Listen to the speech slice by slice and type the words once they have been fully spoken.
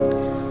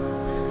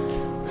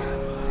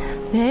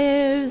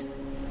There's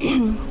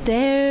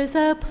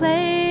a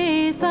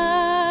place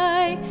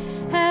I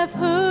have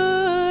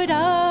heard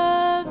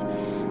of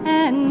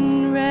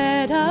and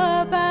read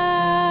about,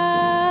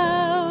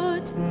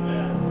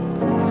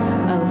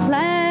 a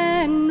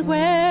land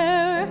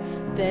where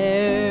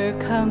there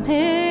cometh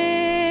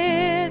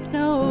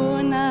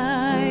no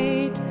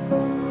night.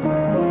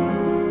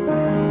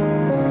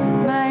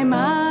 My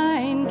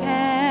mind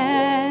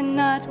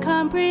cannot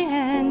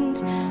comprehend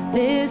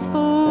this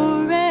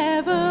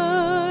forever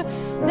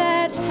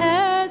that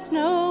has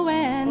no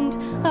end,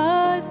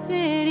 a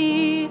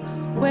city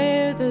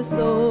where the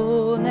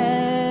soul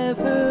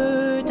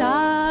never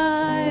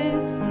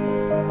dies.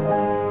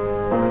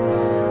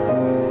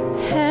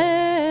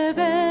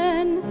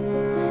 Heaven,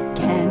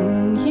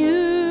 can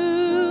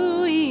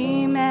you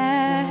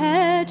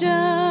imagine?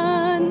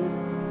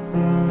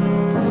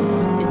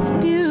 Its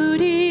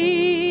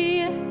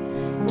beauty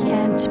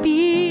can't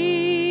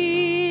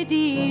be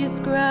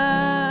described.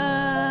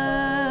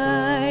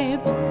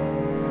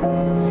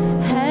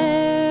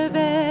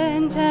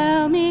 Heaven,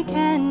 tell me,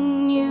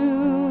 can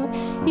you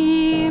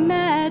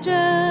imagine?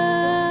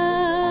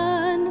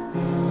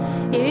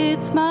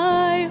 It's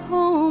my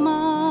home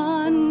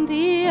on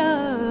the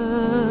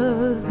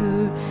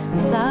other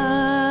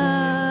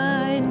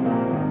side.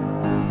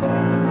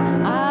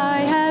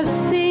 I have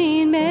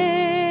seen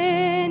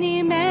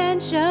many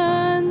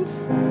mansions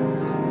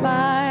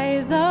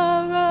by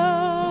the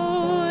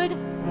road,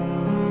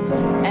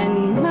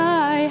 and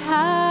my,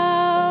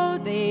 how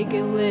they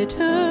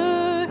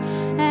glitter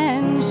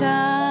and shine,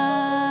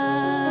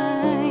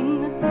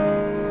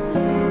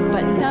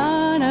 but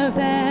none of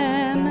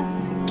them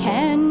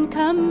can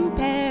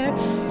compare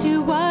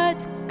to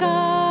what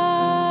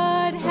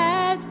God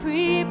has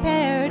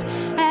prepared,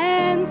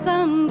 and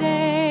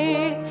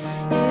someday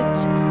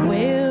it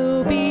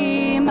will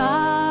be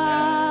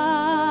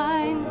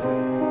mine.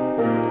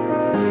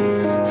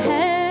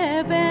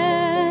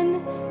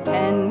 Heaven,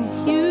 can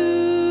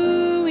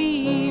you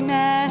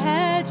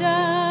imagine?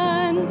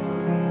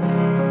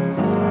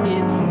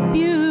 Its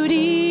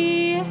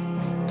beauty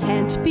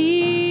can't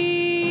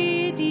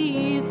be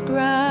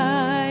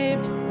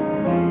described.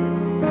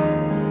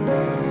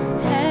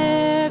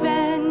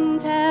 Heaven,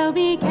 tell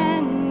me,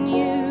 can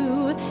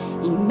you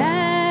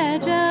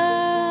imagine?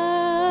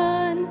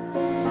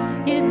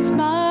 It's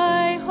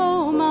my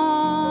home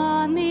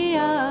on the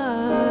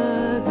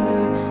other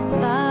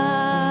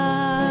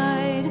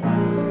side.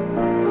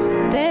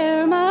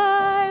 There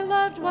my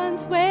loved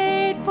ones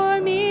wait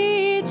for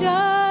me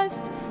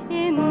just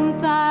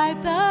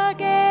inside the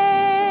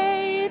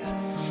gate.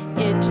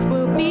 It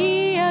will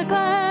be a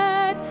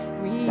glad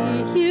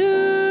reunion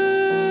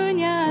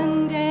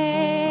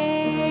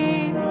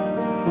day.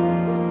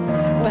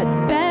 But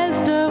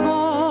best of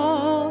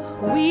all,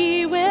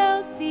 we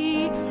will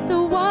see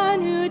the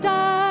one who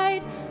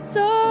died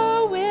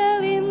so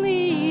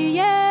willingly,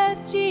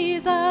 yes,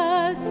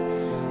 Jesus,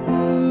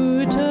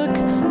 who took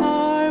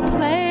our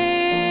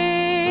place.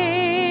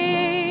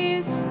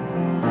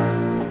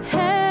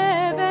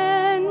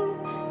 Heaven,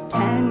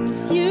 can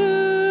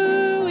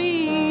you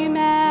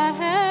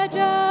imagine?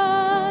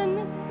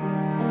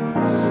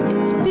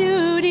 Its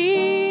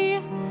beauty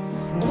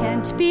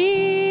can't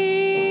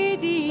be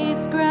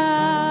described.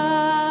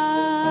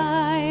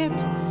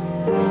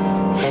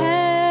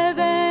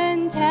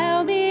 Heaven,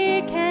 tell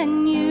me,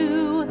 can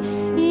you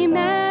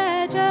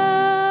imagine?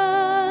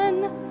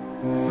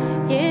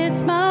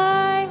 It's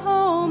my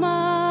home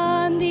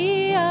on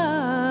the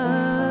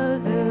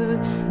other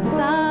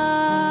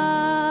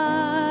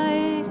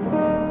side.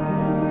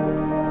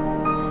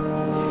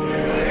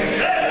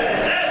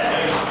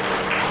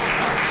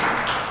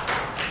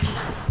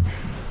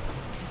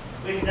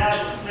 We can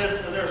now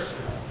dismiss the nursery.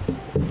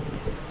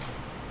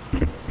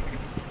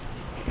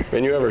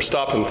 And you ever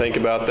stop and think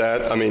about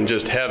that? I mean,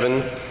 just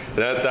heaven,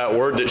 that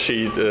word that's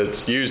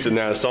used in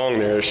that song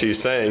there,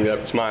 she's saying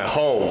that's my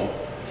home.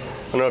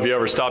 I don't know if you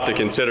ever stop to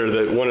consider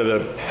that one of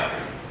the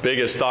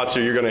biggest thoughts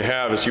that you're going to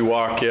have as you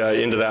walk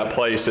into that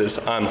place is,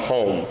 I'm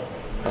home.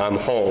 I'm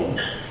home.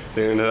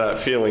 And into that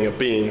feeling of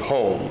being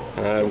home.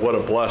 What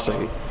a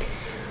blessing.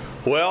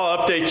 Well,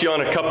 I'll update you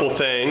on a couple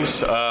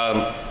things.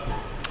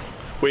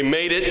 We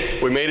made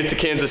it. We made it to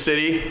Kansas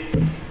City.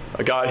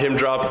 I got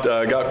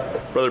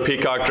Brother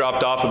Peacock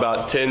dropped off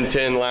about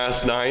 10:10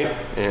 last night,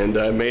 and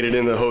made it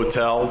in the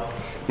hotel.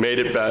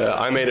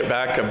 I made it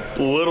back a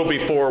little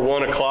before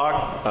 1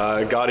 o'clock.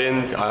 Got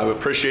in. I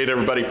appreciate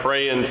everybody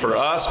praying for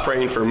us,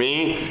 praying for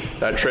me.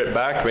 That trip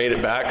back, made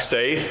it back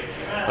safe.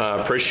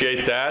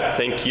 Appreciate that.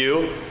 Thank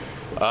you.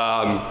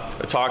 I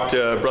talked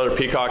to Brother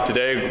Peacock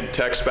today,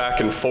 text back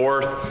and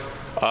forth.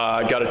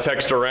 Got a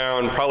text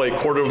around probably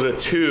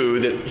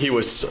 1:45 that he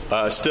was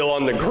still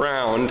on the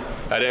ground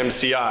at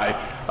MCI.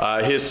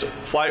 His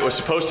flight was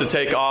supposed to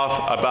take off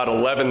about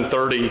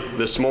 11:30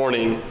 this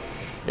morning,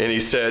 and he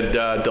said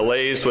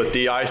delays with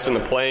de-icing the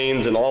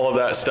planes and all of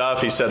that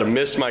stuff. He said, I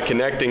missed my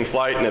connecting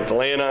flight in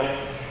Atlanta.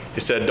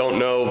 He said, don't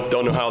know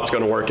how it's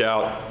going to work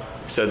out.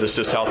 He said, that's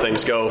just how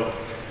things go.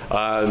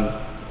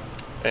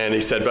 And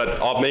he said,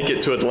 but I'll make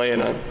it to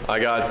Atlanta. I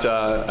got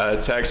a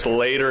text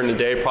later in the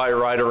day, probably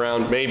right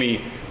around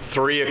maybe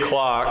 3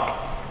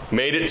 o'clock.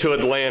 Made it to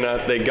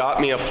Atlanta. They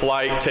got me a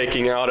flight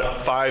taking out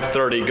at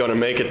 5:30, going to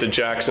make it to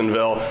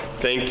Jacksonville.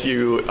 Thank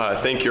you,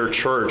 thank your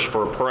church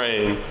for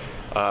praying.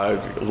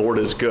 Lord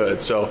is good.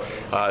 So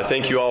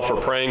thank you all for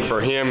praying for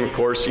him. Of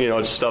course,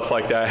 stuff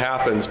like that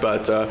happens,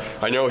 but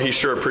I know he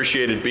sure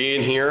appreciated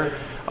being here.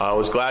 I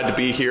was glad to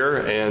be here,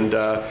 and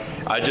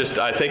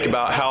I think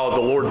about how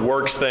the Lord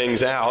works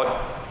things out.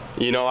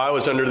 I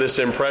was under this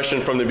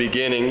impression from the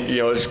beginning,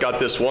 it's got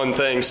this one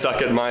thing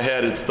stuck in my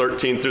head. It's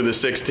 13th through the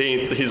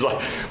 16th. He's like,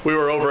 we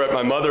were over at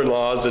my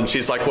mother-in-law's, and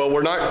she's like, well,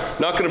 we're not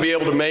going to be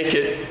able to make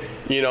it,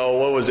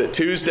 what was it,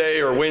 Tuesday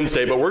or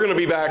Wednesday, but we're going to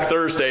be back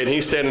Thursday. And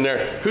he's standing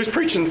there, who's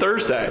preaching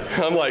Thursday?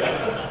 I'm like,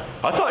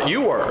 I thought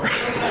you were.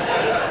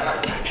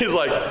 He's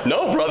like,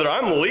 no, brother,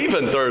 I'm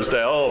leaving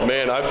Thursday. Oh,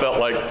 man, I felt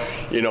like,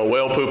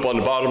 whale poop on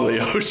the bottom of the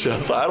ocean.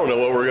 So I don't know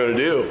what we're going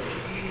to do.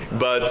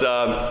 But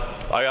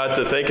I got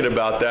to thinking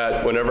about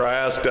that whenever I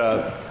asked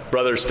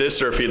Brother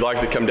Stisser if he'd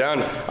like to come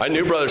down. I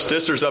knew Brother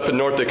Stisser's up in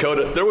North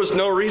Dakota. There was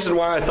no reason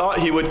why I thought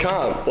he would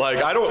come.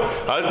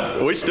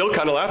 We still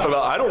kind of laugh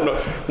about, I don't know.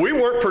 We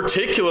weren't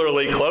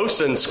particularly close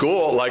in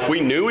school. We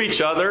knew each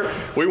other.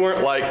 We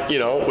weren't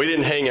we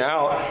didn't hang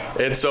out.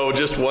 And so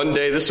just one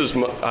day, this was,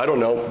 I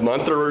don't know, a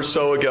month or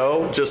so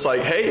ago, just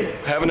like, hey,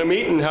 having a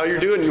meeting, how you're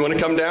doing? You want to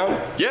come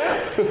down? Yeah.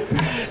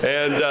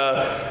 And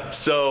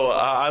so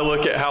I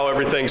look at how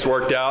everything's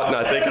worked out, and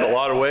I think in a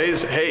lot of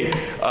ways, hey,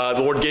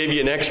 the Lord gave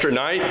you an extra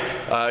night.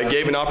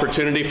 Gave an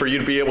opportunity for you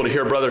to be able to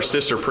hear Brother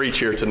Stisser preach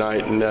here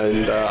tonight, and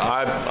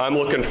I'm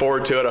looking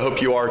forward to it. I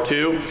hope you are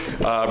too.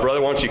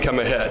 Brother, why don't you come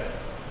ahead?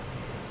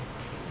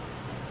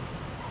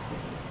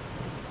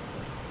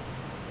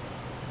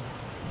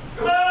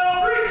 Come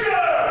on,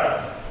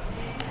 preacher!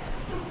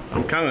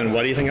 I'm coming.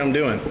 What do you think I'm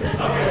doing?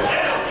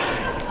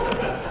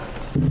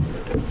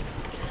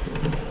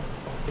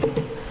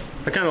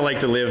 I kind of like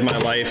to live my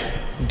life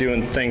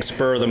doing things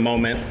spur of the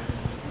moment.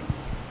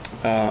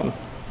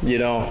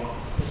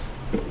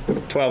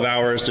 12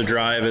 hours to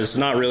drive is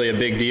not really a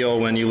big deal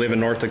when you live in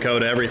North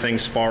Dakota.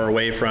 Everything's far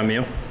away from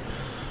you.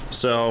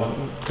 So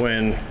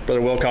when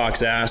Brother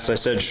Wilcox asked, I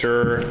said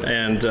sure.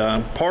 And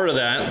part of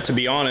that, to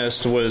be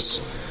honest,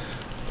 was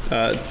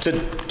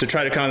to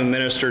try to come and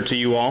minister to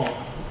you all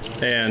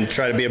and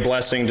try to be a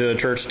blessing to the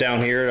church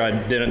down here. I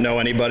didn't know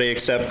anybody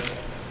except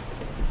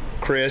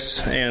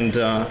Chris. And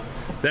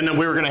then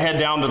we were going to head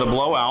down to the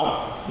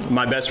Blowout.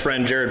 My best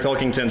friend Jared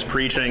Pilkington's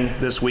preaching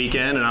this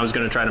weekend, and I was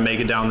going to try to make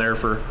it down there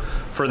for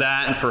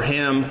that and for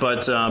him,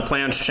 but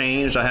plans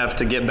changed. I have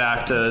to get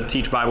back to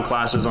teach Bible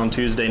classes on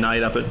Tuesday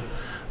night up at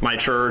my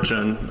church,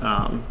 and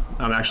I'm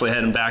actually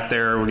heading back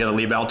there. We're going to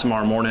leave out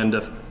tomorrow morning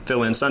to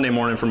fill in Sunday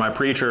morning for my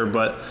preacher,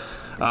 but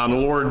the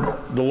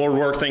Lord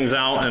worked things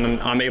out,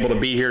 and I'm able to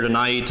be here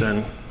tonight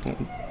and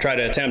try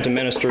to attempt to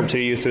minister to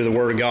you through the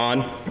Word of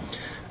God.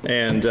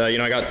 And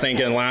I got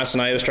thinking last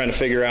night, I was trying to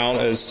figure out,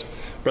 as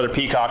Brother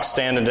Peacock's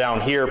standing down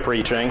here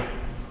preaching,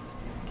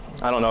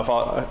 I don't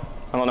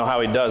know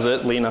how he does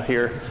it. Lena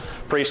here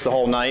preached the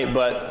whole night,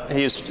 but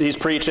he's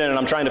preaching, and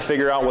I'm trying to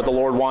figure out what the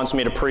Lord wants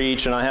me to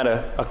preach. And I had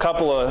a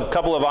couple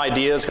of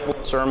ideas, a couple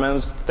of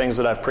sermons, things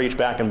that I've preached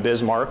back in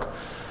Bismarck,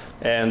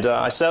 and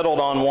I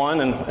settled on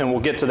one, and we'll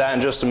get to that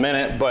in just a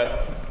minute.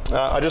 But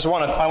I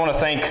want to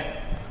thank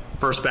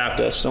First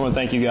Baptist. I want to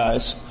thank you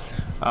guys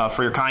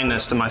for your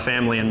kindness to my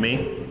family and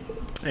me,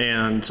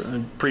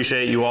 and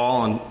appreciate you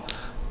all, and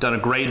done a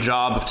great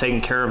job of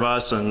taking care of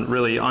us, and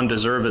really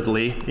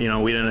undeservedly.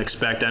 We didn't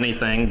expect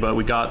anything, but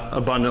we got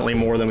abundantly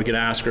more than we could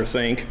ask or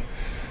think.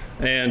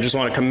 And just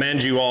want to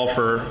commend you all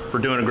for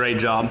doing a great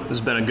job. This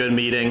has been a good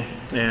meeting,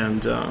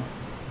 and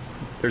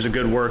there's a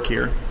good work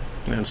here.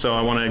 And so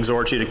I want to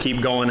exhort you to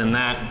keep going in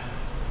that.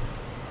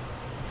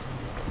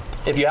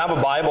 If you have a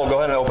Bible, go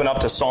ahead and open up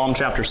to Psalm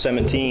chapter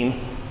 17.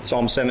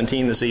 Psalm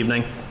 17 this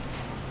evening.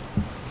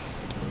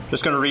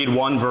 Just going to read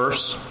one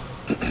verse.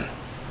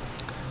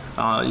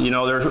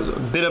 There's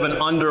a bit of an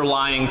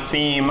underlying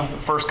theme,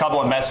 first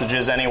couple of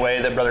messages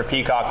anyway, that Brother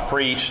Peacock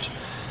preached.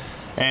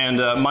 And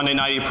Monday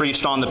night he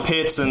preached on the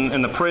pits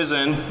and the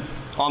prison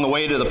on the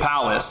way to the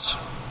palace.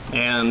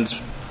 And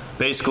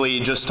basically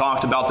just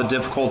talked about the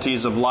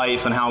difficulties of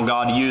life and how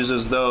God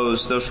uses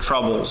those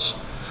troubles.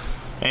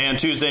 And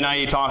Tuesday night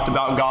he talked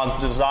about God's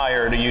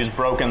desire to use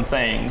broken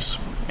things,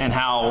 and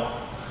how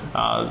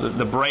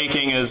the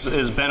breaking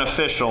is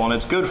beneficial and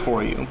it's good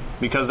for you,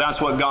 because that's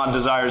what God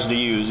desires to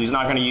use. He's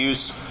not going to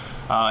use,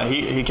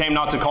 he came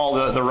not to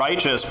call the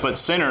righteous, but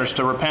sinners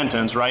to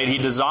repentance, right? He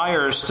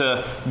desires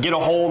to get a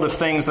hold of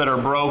things that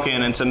are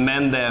broken and to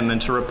mend them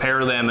and to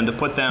repair them and to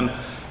put them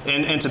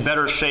into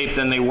better shape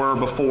than they were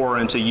before,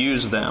 and to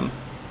use them.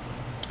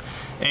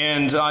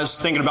 And I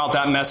was thinking about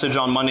that message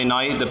on Monday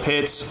night, the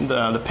pit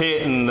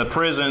and the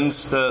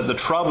prisons, the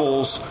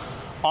troubles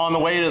on the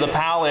way to the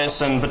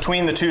palace. And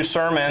between the two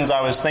sermons I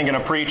was thinking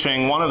of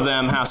preaching, one of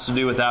them has to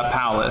do with that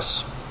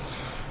palace.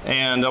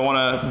 And I want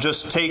to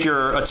just take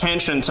your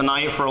attention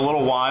tonight for a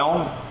little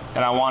while,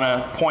 and I want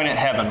to point it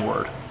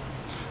heavenward.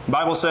 The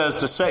Bible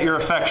says to set your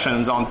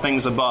affections on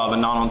things above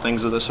and not on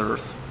things of this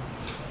earth.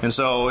 And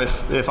so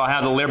if I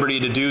had the liberty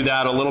to do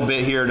that a little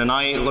bit here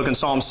tonight, look in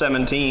Psalm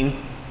 17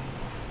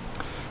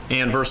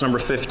 and verse number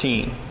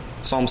 15.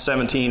 Psalm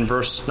 17,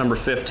 verse number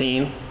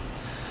 15.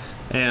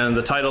 And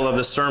the title of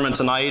this sermon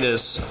tonight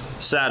is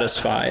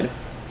Satisfied.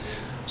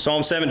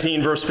 Psalm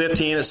 17, verse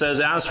 15, it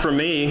says, "As for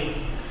me,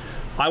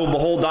 I will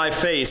behold thy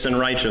face in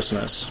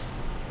righteousness.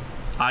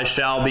 I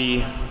shall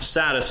be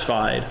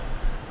satisfied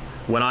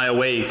when I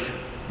awake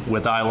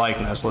with thy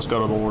likeness." Let's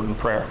go to the Lord in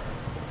prayer.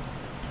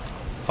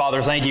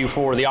 Father, thank you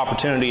for the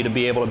opportunity to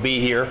be able to be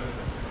here.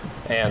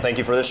 And thank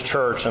you for this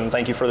church, and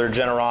thank you for their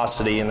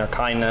generosity and their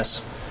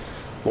kindness.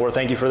 Lord,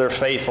 thank you for their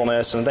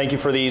faithfulness, and thank you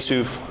for these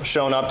who've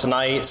shown up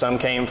tonight. Some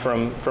came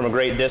from a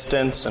great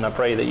distance, and I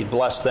pray that you'd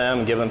bless them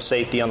and give them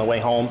safety on the way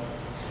home.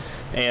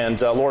 And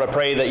Lord, I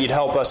pray that you'd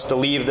help us to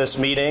leave this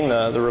meeting,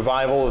 the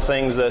revival, the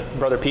things that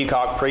Brother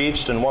Peacock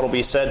preached and what will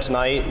be said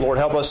tonight. Lord,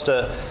 help us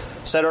to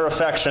set our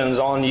affections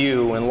on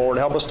you, and Lord,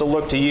 help us to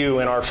look to you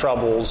in our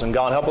troubles. And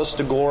God, help us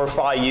to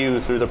glorify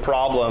you through the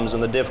problems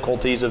and the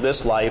difficulties of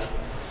this life.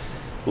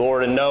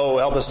 Lord, and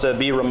help us to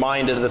be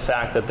reminded of the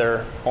fact that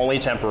they're only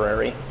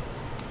temporary.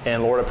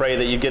 And Lord, I pray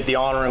that you get the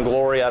honor and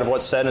glory out of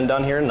what's said and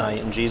done here tonight.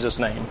 In Jesus'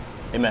 name,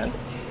 amen.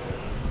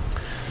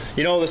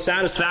 You know, the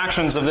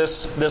satisfactions of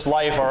this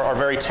life are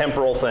very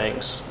temporal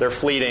things. They're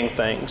fleeting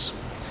things.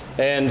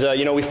 And,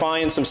 we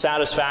find some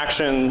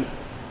satisfaction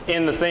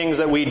in the things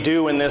that we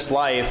do in this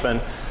life.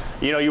 And,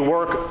 you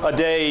work a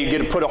day, you get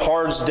to put a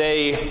hard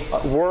day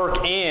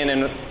work in,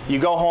 and you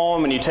go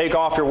home and you take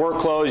off your work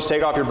clothes, you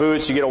take off your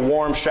boots, you get a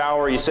warm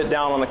shower, you sit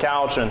down on the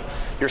couch, and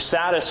you're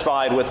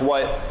satisfied with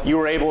what you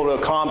were able to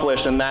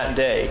accomplish in that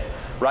day.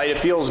 Right? It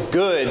feels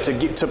good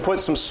to put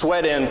some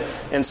sweat in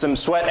and some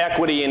sweat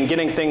equity in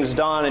getting things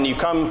done, and you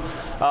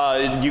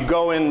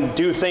go and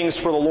do things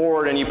for the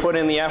Lord, and you put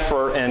in the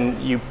effort, and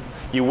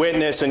you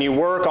witness and you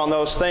work on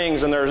those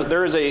things, and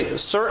there is a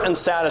certain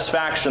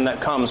satisfaction that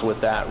comes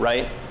with that,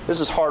 right? This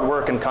is hard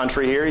work in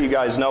country here. You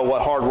guys know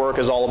what hard work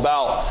is all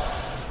about.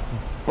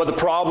 But the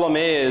problem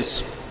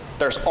is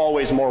there's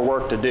always more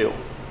work to do.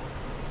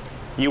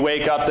 You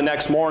wake up the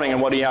next morning,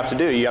 and what do you have to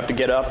do? You have to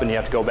get up and you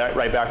have to go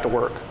right back to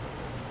work.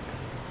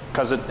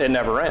 Because it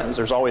never ends.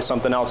 There's always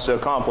something else to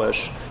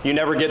accomplish. You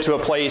never get to a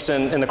place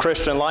in the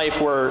Christian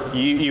life where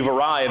you've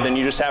arrived and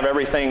you just have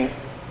everything,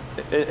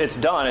 it's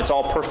done, it's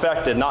all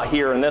perfected, not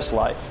here in this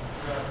life.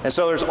 And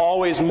so there's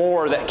always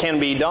more that can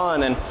be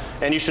done,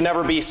 and you should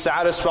never be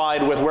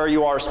satisfied with where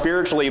you are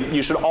spiritually.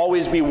 You should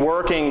always be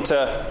working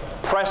to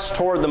press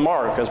toward the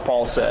mark, as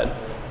Paul said,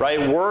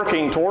 right?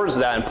 Working towards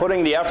that and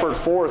putting the effort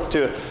forth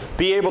to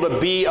be able to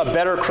be a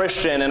better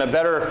Christian and a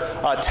better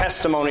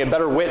testimony, a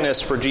better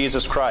witness for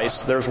Jesus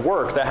Christ. There's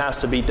work that has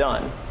to be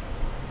done.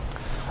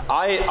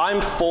 I'm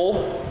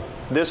full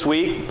this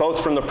week,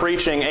 both from the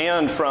preaching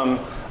and from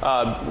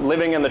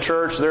living in the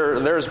church.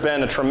 There's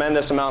been a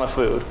tremendous amount of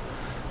food.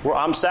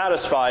 I'm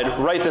satisfied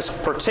right this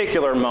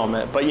particular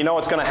moment. But you know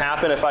what's going to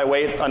happen if I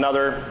wait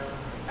another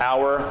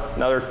hour,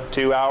 another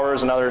 2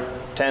 hours, another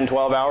 10,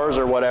 12 hours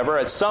or whatever?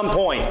 At some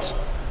point,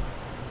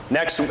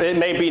 it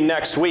may be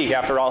next week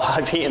after all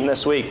I've eaten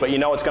this week, but you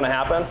know what's going to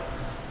happen?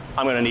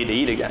 I'm going to need to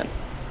eat again.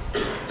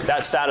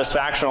 That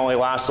satisfaction only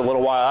lasts a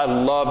little while. I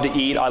love to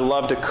eat. I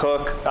love to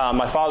cook.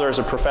 My father is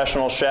a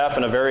professional chef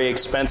in a very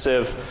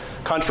expensive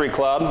country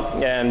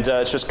club, and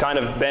it's just kind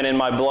of been in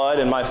my blood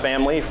and my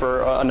family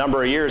for a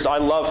number of years. I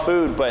love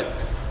food, but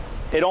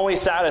it only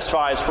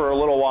satisfies for a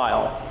little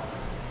while.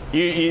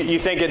 You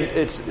think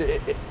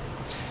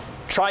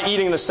try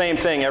eating the same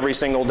thing every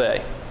single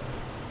day.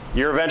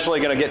 You're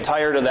eventually going to get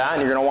tired of that,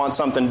 and you're going to want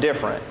something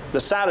different.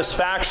 The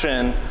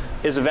satisfaction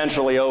is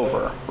eventually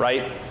over,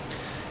 right?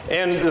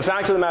 And the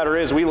fact of the matter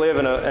is, we live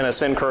in a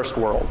sin-cursed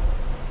world.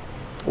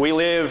 We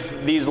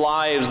live these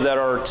lives that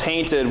are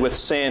tainted with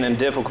sin and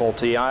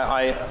difficulty.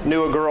 I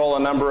knew a girl a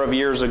number of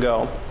years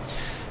ago,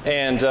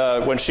 and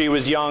when she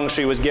was young,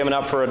 she was given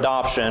up for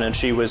adoption, and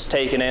she was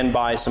taken in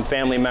by some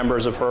family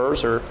members of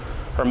hers. Her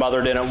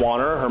mother didn't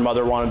want her. Her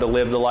mother wanted to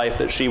live the life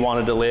that she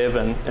wanted to live,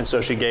 and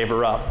so she gave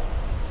her up.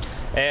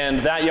 And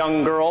that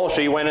young girl,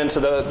 she went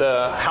into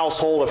the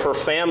household of her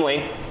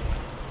family,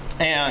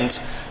 and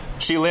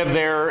she lived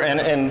there,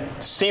 and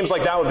seems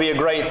like that would be a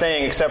great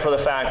thing, except for the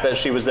fact that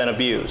she was then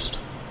abused.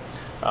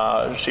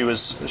 She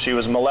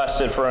was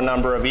molested for a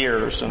number of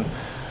years. And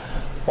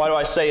why do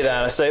I say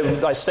that?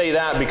 I say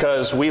that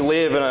because we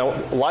live in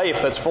a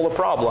life that's full of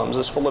problems,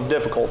 it's full of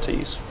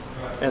difficulties.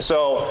 And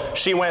so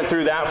she went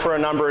through that for a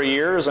number of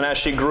years, and as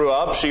she grew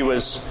up,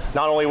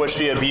 not only was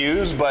she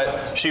abused,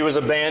 but she was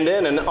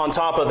abandoned, and on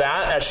top of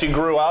that, as she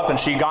grew up and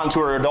she got into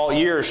her adult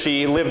years,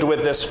 she lived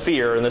with this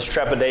fear and this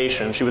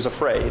trepidation. She was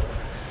afraid.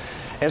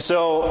 And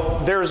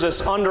so there's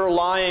this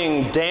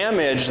underlying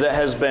damage that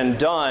has been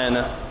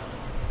done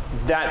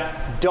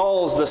that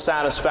dulls the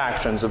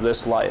satisfactions of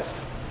this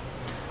life.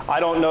 I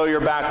don't know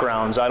your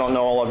backgrounds. I don't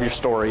know all of your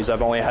stories.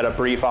 I've only had a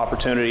brief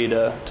opportunity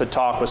to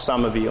talk with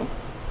some of you.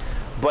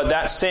 But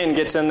that sin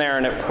gets in there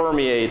and it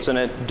permeates and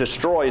it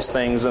destroys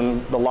things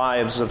in the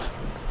lives of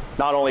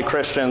not only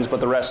Christians, but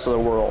the rest of the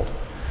world.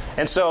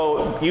 And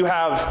so you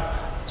have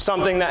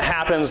something that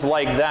happens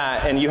like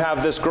that, and you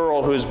have this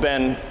girl who's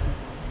been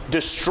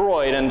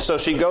destroyed, and so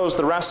she goes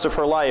the rest of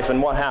her life,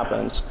 and what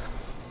happens?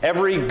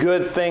 Every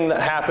good thing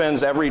that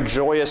happens, every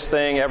joyous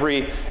thing,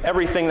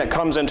 everything that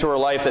comes into her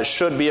life that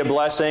should be a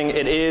blessing,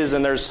 it is,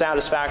 and there's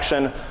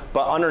satisfaction,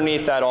 but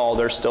underneath that all,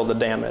 there's still the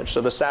damage. So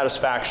the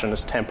satisfaction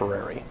is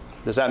temporary.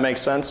 Does that make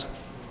sense?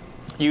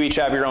 You each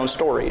have your own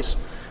stories.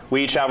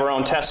 We each have our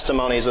own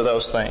testimonies of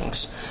those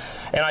things.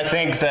 And I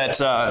think that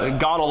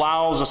God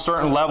allows a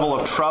certain level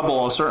of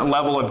trouble, a certain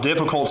level of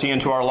difficulty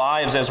into our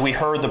lives, as we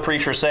heard the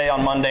preacher say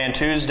on Monday and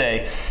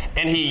Tuesday.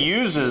 And He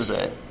uses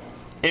it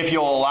if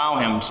you'll allow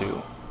Him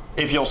to.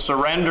 If you'll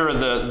surrender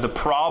the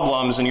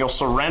problems, and you'll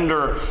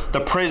surrender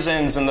the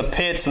prisons and the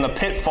pits and the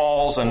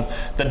pitfalls and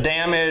the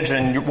damage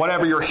and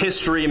whatever your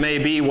history may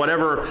be,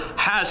 whatever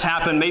has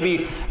happened.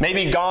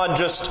 Maybe God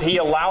He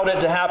allowed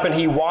it to happen.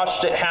 He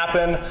watched it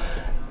happen.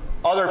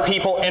 Other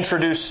people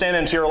introduce sin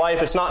into your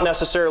life. It's not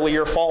necessarily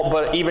your fault,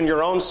 but even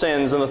your own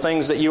sins and the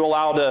things that you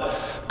allow to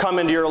come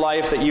into your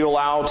life, that you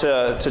allow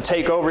to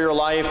take over your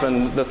life,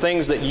 and the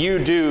things that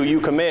you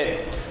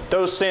commit,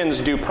 those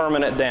sins do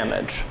permanent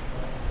damage.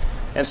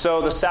 And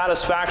so the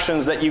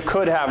satisfactions that you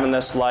could have in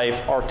this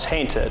life are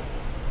tainted.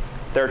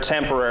 They're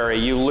temporary.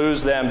 You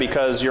lose them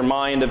because your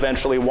mind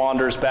eventually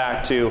wanders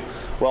back to,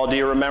 well, do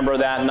you remember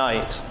that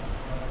night?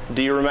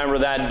 Do you remember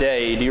that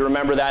day? Do you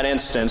remember that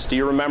instance? Do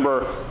you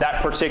remember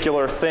that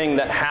particular thing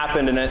that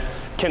happened? And it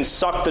can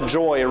suck the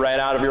joy right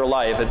out of your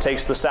life. It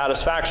takes the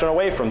satisfaction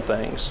away from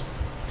things.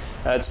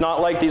 It's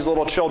not like these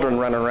little children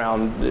running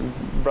around.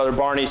 Brother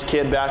Barney's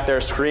kid back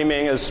there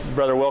screaming, as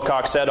Brother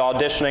Wilcox said,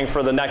 auditioning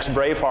for the next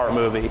Braveheart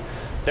movie.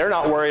 They're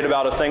not worried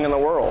about a thing in the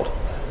world.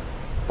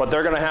 But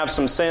they're going to have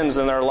some sins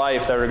in their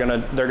life that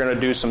they're going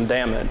to do some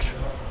damage.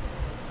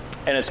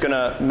 And it's going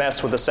to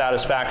mess with the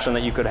satisfaction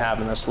that you could have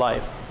in this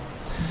life.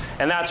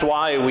 And that's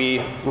why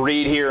we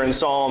read here in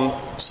Psalm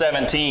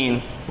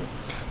 17,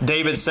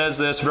 David says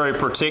this very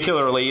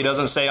particularly. He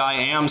doesn't say, I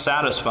am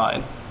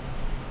satisfied.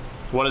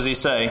 What does he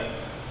say?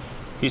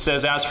 He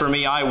says, as for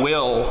me, I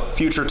will,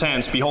 future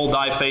tense, behold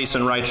thy face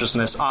in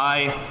righteousness.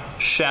 I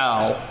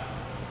shall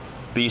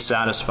be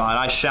satisfied.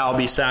 I shall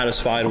be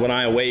satisfied when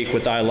I awake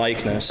with thy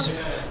likeness.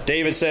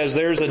 David says,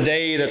 there's a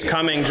day that's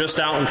coming just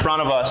out in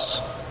front of us.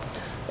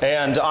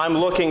 And I'm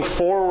looking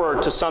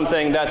forward to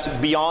something that's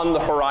beyond the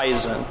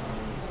horizon.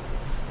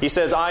 He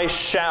says, I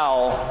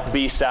shall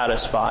be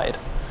satisfied.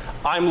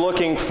 I'm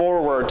looking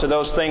forward to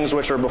those things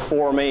which are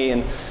before me.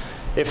 And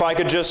if I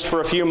could just, for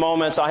a few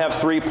moments, I have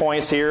 3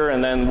 points here,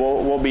 and then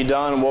we'll be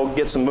done. We'll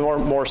get some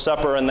more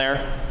supper in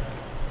there.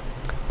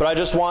 But I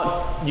just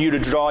want you to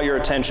draw your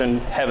attention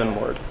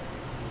heavenward.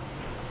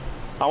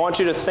 I want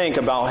you to think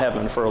about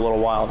heaven for a little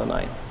while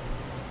tonight.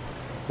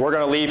 We're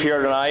going to leave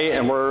here tonight,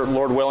 and we're,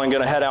 Lord willing,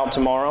 going to head out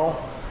tomorrow.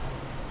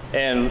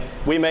 And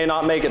we may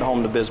not make it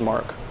home to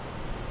Bismarck.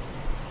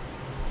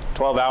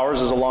 12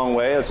 hours is a long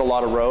way. It's a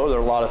lot of road. There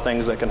are a lot of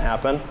things that can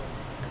happen.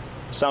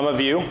 Some of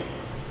you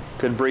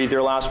could breathe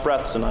your last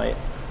breath tonight.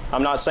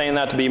 I'm not saying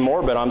that to be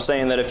morbid. I'm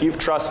saying that if you've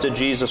trusted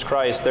Jesus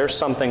Christ, there's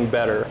something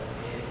better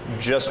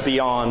just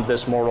beyond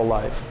this mortal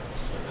life.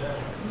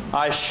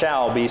 I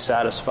shall be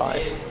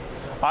satisfied.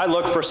 I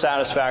look for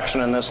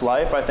satisfaction in this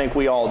life. I think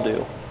we all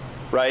do,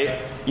 right?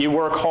 You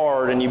work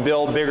hard and you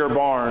build bigger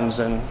barns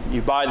and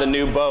you buy the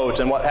new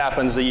boat, and what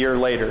happens a year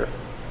later?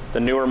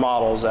 The newer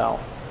model's out.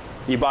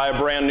 You buy a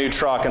brand new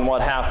truck, and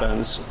what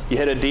happens? You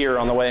hit a deer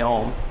on the way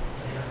home.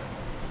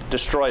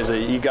 Destroys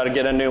it. You've got to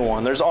get a new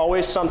one. There's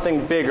always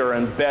something bigger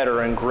and better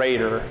and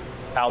greater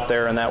out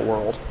there in that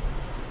world.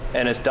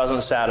 And it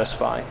doesn't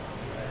satisfy.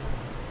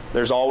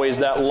 There's always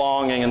that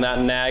longing and that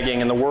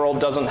nagging, and the world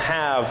doesn't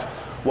have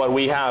what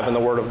we have in the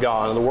Word of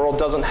God. And the world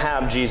doesn't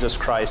have Jesus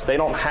Christ. They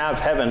don't have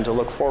heaven to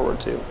look forward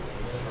to.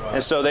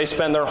 And so they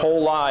spend their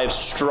whole lives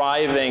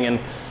striving and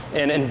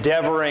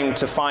endeavoring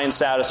to find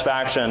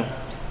satisfaction.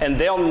 And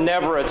they'll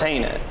never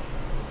attain it.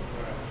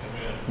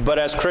 But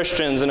as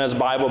Christians and as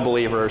Bible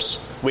believers,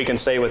 we can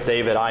say with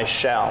David, I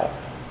shall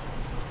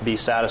be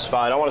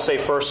satisfied. I want to say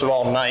first of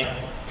all tonight,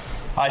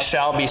 I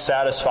shall be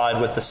satisfied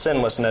with the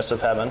sinlessness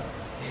of heaven.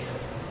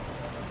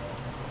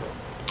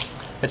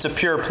 It's a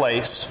pure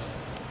place.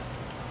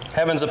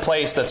 Heaven's a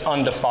place that's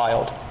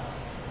undefiled.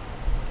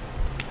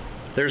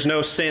 There's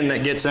no sin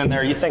that gets in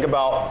there. You think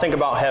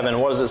about heaven.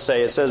 What does it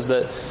say? It says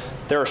that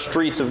there are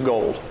streets of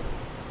gold.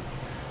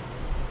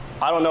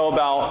 I don't know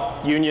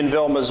about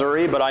Unionville,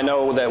 Missouri, but I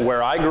know that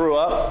where I grew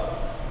up,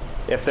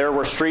 if there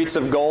were streets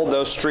of gold,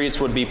 those streets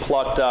would be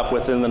plucked up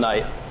within the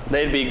night.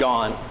 They'd be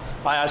gone.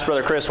 I asked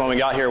Brother Chris when we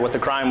got here what the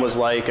crime was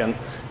like, and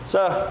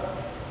so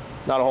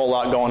not a whole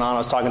lot going on. I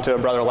was talking to a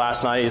brother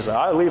last night. He said,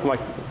 I leave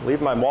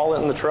my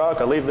wallet in the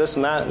truck. I leave this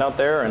and that and out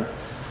there. And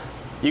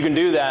you can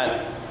do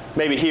that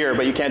maybe here,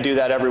 but you can't do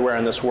that everywhere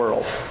in this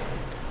world.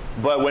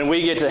 But when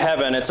we get to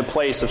heaven, it's a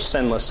place of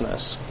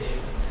sinlessness.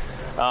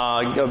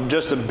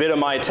 Just a bit of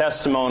my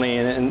testimony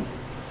and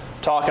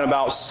talking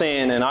about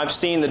sin, and I've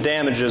seen the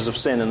damages of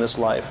sin in this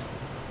life.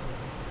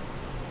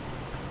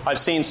 I've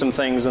seen some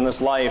things in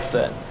this life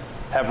that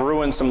have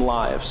ruined some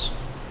lives.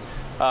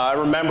 I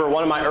remember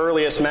one of my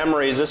earliest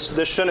memories,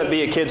 this shouldn't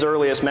be a kid's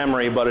earliest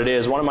memory, but it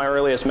is. One of my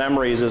earliest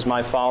memories is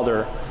my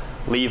father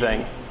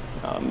leaving.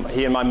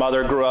 He and my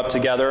mother grew up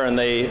together, and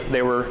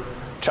they were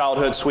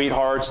childhood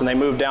sweethearts, and they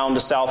moved down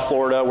to South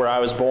Florida, where I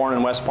was born,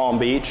 in West Palm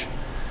Beach.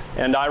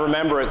 And I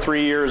remember at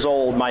 3 years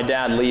old, my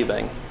dad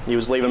leaving. He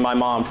was leaving my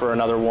mom for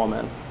another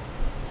woman.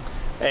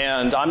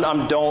 And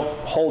I don't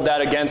hold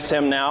that against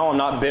him now. I'm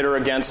not bitter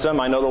against him.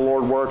 I know the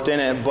Lord worked in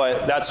it,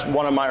 but that's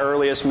one of my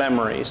earliest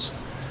memories.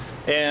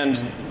 And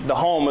the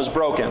home was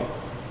broken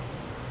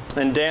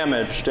and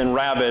damaged and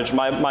ravaged.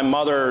 My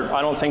mother,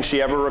 I don't think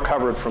she ever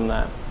recovered from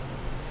that.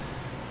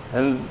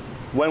 And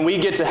when we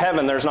get to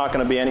heaven, there's not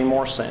going to be any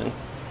more sin.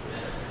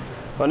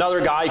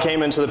 Another guy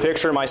came into the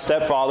picture, my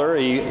stepfather.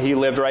 He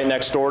lived right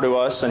next door to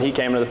us, and he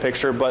came into the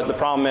picture. But the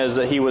problem is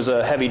that he was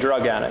a heavy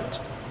drug addict,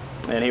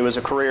 and he was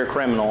a career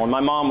criminal. And my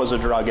mom was a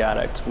drug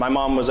addict. My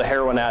mom was a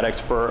heroin addict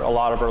for a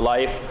lot of her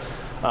life.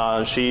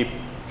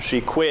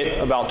 She quit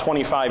about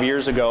 25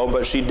 years ago,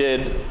 but she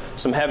did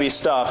some heavy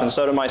stuff, and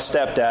so did my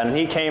stepdad. And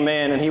he came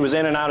in, and he was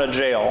in and out of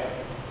jail.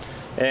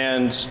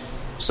 And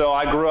so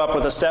I grew up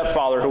with a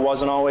stepfather who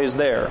wasn't always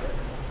there.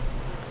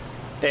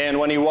 And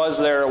when he was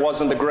there, it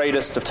wasn't the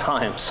greatest of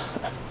times.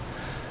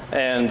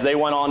 And they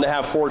went on to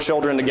have 4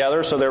 children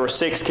together, so there were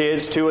 6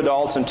 kids, 2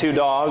 adults, and 2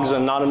 dogs,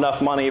 and not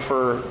enough money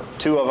for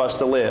 2 of us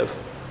to live.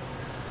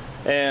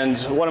 And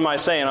what am I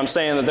saying? I'm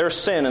saying that there's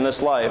sin in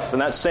this life,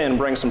 and that sin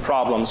brings some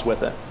problems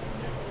with it.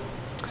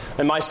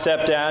 And my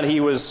stepdad, he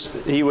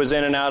was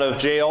in and out of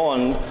jail,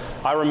 and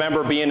I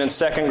remember being in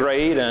 2nd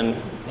grade,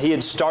 and he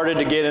had started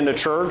to get into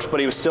church, but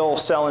he was still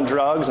selling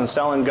drugs and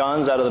selling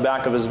guns out of the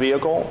back of his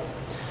vehicle.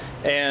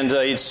 And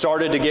he'd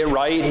started to get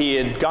right. He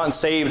had gotten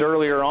saved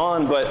earlier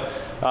on, but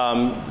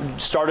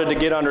started to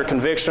get under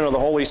conviction of the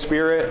Holy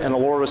Spirit, and the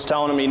Lord was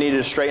telling him he needed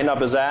to straighten up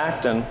his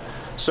act. And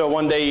so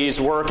one day he's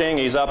working,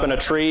 he's up in a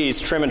tree,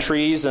 he's trimming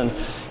trees, and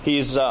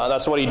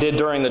that's what he did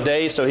during the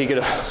day so he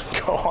could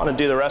go on and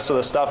do the rest of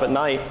the stuff at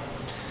night.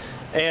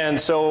 And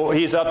so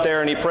he's up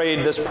there and he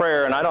prayed this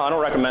prayer, and I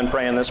don't recommend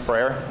praying this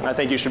prayer. I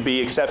think you should be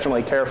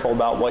exceptionally careful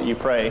about what you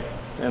pray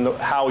and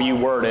how you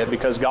word it,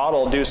 because God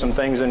will do some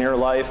things in your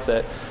life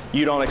that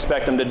you don't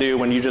expect Him to do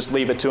when you just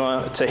leave it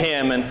to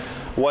Him. And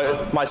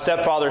what my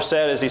stepfather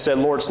said is, he said,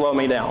 "Lord, slow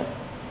me down."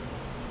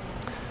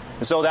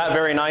 And so that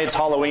very night, it's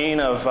Halloween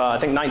of, I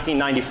think,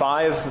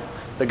 1995,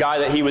 the guy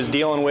that he was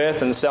dealing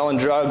with and selling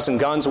drugs and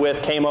guns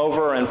with came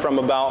over, and from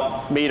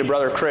about me to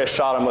Brother Chris,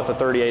 shot him with a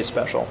 .38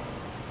 special.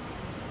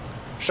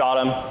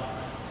 Shot him,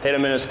 hit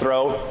him in his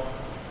throat,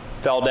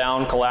 fell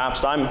down,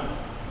 collapsed. I'm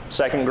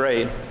 2nd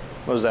grade.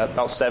 What was that,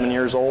 about 7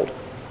 years old,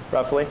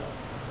 roughly?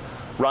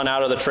 Run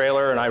out of the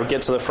trailer, and I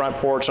get to the front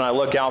porch, and I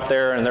look out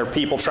there, and there are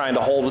people trying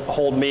to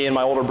hold me and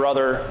my older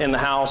brother in the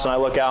house, and I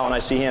look out, and I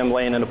see him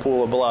laying in a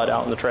pool of blood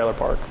out in the trailer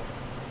park.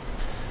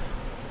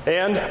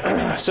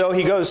 And so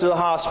he goes to the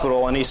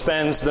hospital, and he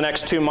spends the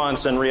next 2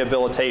 months in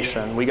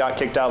rehabilitation. We got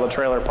kicked out of the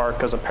trailer park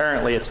because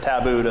apparently it's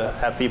taboo to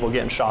have people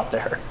getting shot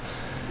there.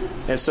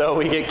 And so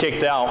we get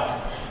kicked out.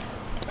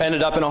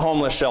 Ended up in a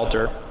homeless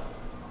shelter.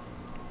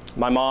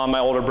 My mom, my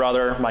older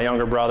brother, my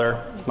younger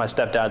brother, my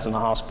stepdad's in the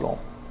hospital.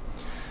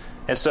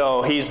 And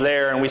so he's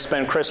there, and we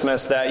spent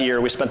Christmas that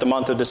year. We spent the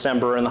month of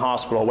December in the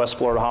hospital, West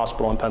Florida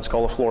Hospital in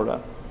Pensacola,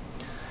 Florida.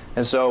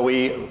 And so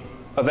we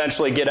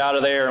eventually get out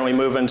of there, and we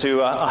move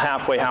into a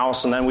halfway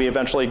house, and then we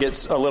eventually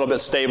get a little bit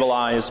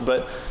stabilized.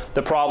 But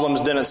the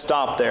problems didn't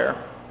stop there.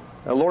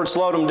 The Lord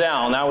slowed him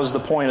down. That was the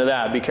point of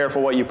that. Be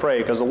careful what you pray,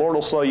 because the Lord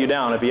will slow you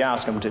down if you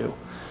ask Him to.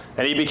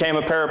 And he became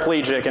a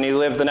paraplegic, and he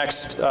lived the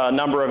next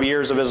number of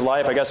years of his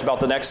life, I guess about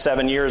the next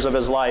 7 years of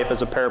his life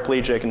as a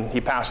paraplegic, and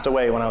he passed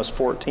away when I was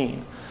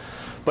 14.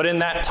 But in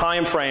that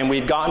time frame,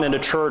 we'd gotten into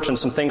church, and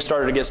some things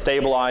started to get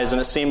stabilized, and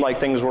it seemed like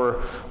things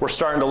were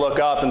starting to look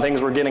up, and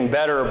things were getting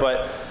better.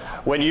 But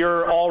when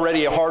you're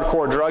already a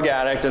hardcore drug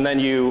addict, and then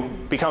you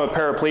become a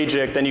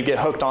paraplegic, then you get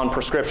hooked on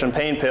prescription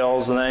pain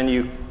pills, and then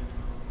you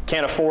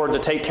can't afford to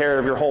take care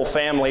of your whole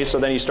family, so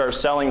then you start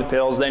selling the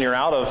pills, then you're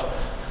out of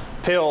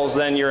pills,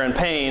 then you're in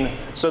pain,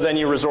 so then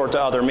you resort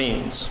to other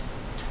means.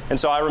 And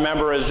so I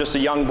remember as just a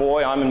young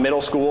boy, I'm in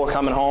middle school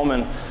coming home,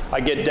 and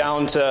I get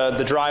down to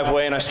the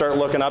driveway and I start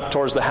looking up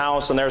towards the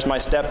house, and there's my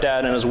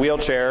stepdad in his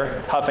wheelchair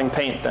huffing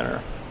paint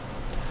thinner.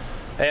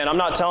 And I'm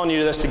not telling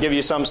you this to give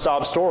you some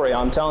sob story.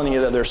 I'm telling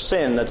you that there's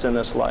sin that's in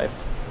this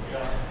life.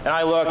 And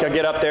I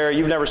get up there,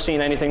 you've never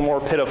seen anything more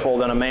pitiful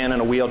than a man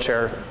in a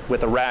wheelchair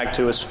with a rag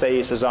to his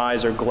face. His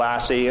eyes are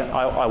glassy.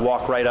 I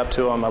walk right up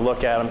to him, I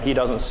look at him, he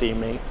doesn't see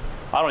me.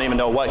 I don't even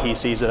know what he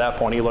sees at that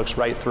point. He looks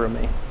right through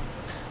me.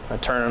 I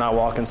turn and I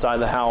walk inside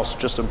the house,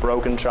 just a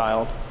broken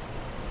child.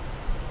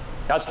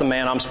 That's the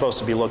man I'm supposed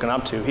to be looking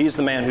up to. He's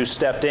the man who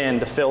stepped in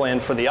to fill in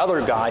for the other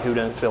guy who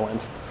didn't fill in,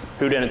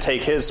 who didn't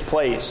take his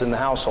place in the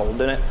household,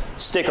 didn't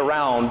stick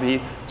around.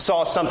 He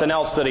saw something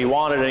else that he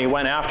wanted and he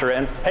went after it.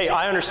 And hey,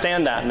 I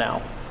understand that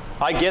now.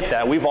 I get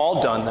that. We've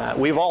all done that.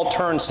 We've all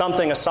turned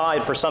something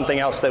aside for something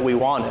else that we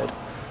wanted.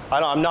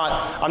 I'm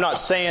not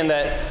saying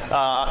that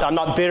I'm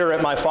not bitter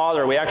at my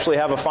father. We actually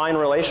have a fine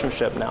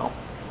relationship now.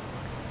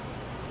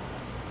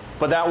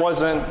 But that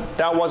wasn't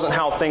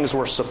how things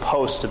were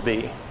supposed to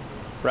be,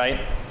 right?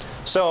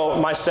 So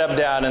my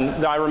stepdad,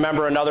 and I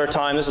remember another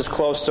time, this is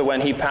close to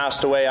when he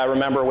passed away, I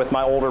remember with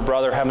my older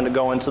brother having to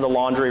go into the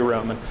laundry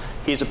room, and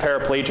he's a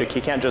paraplegic, he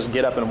can't just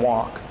get up and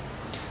walk.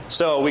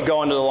 So we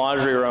go into the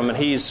laundry room, and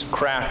he's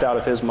cracked out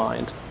of his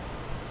mind.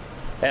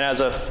 And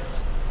as a,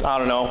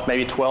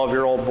 maybe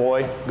 12-year-old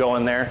boy, go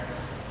in there,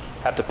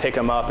 have to pick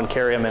him up and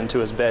carry him into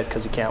his bed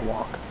because he can't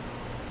walk.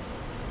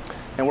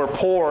 And we're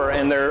poor,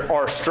 and there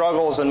are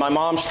struggles, and my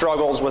mom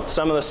struggles with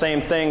some of the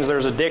same things.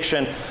 There's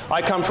addiction.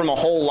 I come from a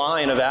whole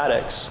line of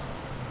addicts.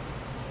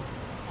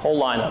 Whole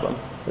line of them.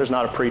 There's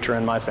not a preacher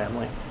in my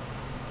family.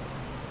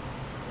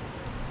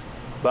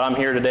 But I'm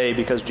here today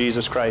because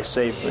Jesus Christ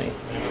saved me.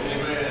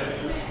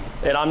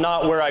 And I'm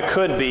not where I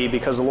could be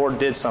because the Lord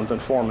did something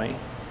for me.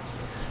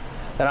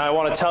 And I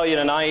want to tell you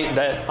tonight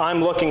that I'm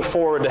looking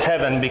forward to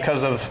heaven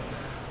because of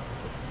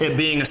it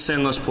being a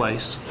sinless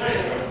place.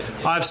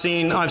 I've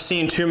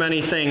seen too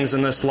many things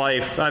in this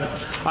life.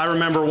 I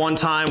remember one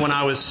time when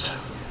I was,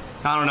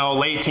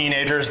 late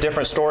teenagers,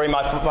 different story.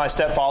 My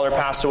stepfather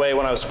passed away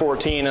when I was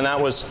 14, and that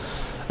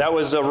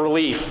was a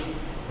relief.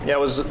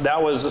 That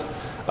was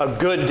a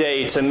good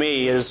day to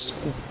me, as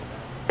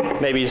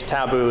maybe as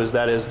taboo as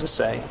that is to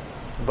say.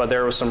 But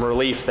there was some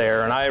relief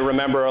there. And I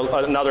remember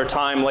another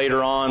time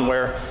later on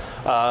where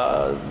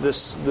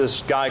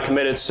this guy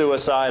committed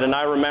suicide, and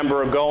I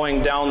remember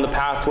going down the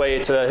pathway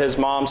to his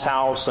mom's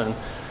house, and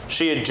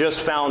she had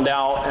just found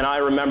out, and I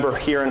remember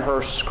hearing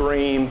her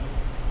scream,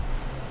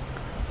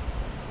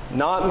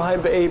 "Not my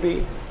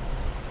baby.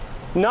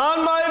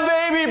 Not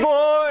my baby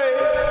boy."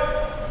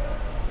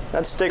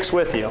 That sticks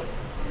with you.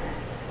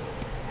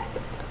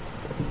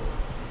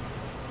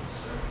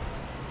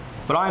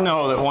 But I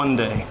know that one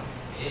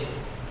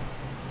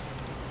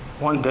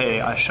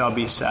day I shall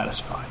be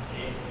satisfied.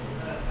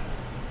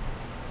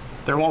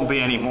 There won't be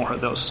any more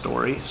of those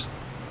stories.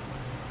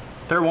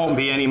 There won't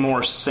be any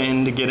more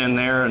sin to get in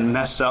there and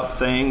mess up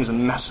things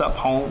and mess up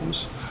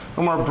homes.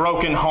 No more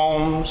broken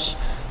homes.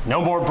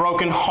 No more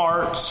broken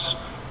hearts.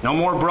 No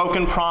more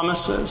broken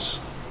promises.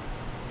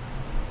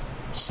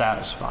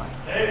 Satisfied.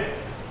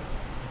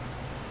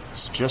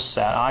 It's just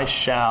that I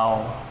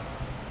shall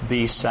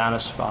be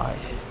satisfied.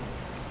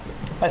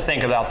 I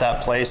think about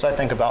that place. I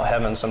think about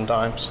heaven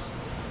sometimes.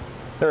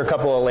 There are a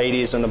couple of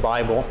ladies in the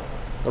Bible,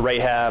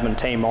 Rahab and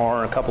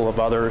Tamar, and a couple of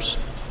others,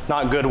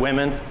 not good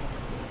women,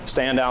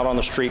 stand out on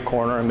the street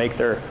corner and make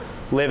their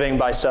living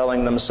by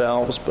selling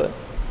themselves. But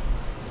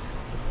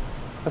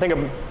I think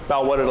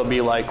about what it'll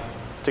be like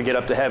to get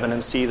up to heaven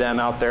and see them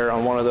out there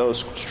on one of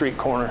those street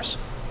corners,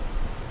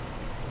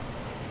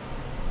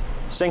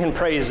 singing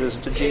praises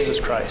to Jesus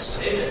Christ.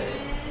 Amen.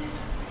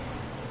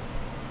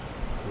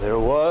 There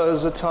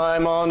was a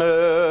time on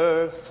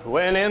earth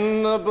when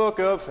in the book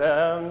of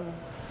heaven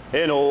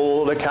an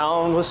old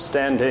account was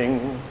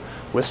standing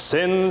with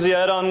sins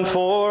yet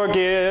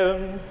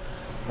unforgiven.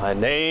 My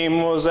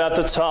name was at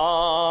the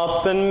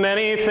top and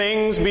many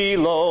things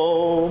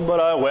below, but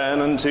I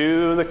went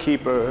unto the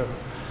keeper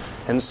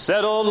and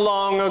settled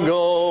long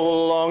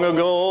ago, long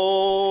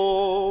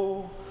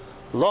ago,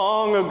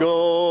 long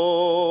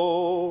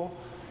ago.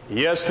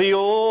 Yes, the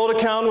old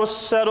account was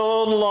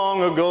settled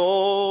long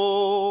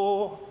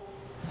ago,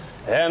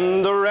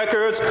 and the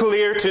record's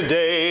clear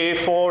today,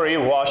 for he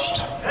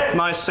washed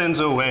my sins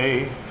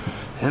away.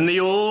 And the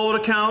old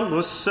account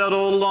was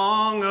settled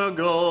long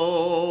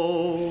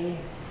ago.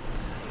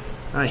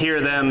 I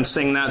hear them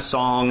sing that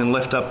song and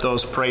lift up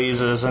those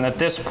praises. And at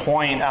this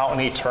point out in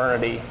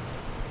eternity,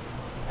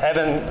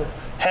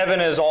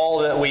 heaven is all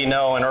that we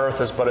know, and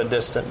earth is but a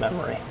distant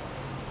memory.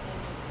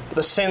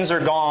 The sins are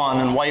gone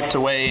and wiped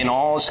away, and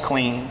all is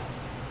clean.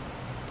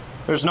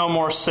 There's no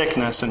more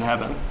sickness in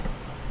heaven.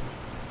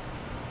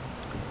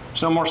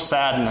 There's no more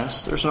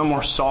sadness. There's no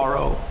more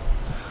sorrow.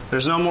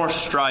 There's no more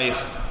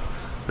strife.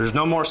 There's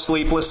no more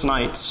sleepless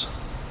nights.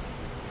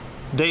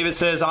 David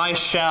says, I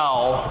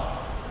shall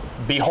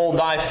behold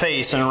thy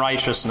face in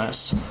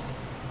righteousness.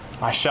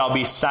 I shall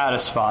be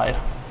satisfied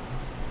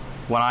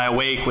when I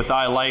awake with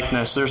thy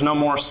likeness. There's no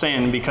more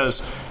sin,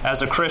 because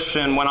as a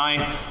Christian, when I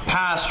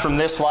pass from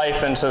this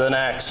life into the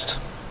next,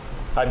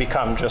 I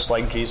become just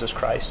like Jesus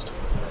Christ.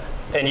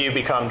 And you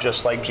become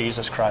just like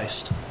Jesus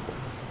Christ.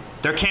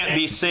 There can't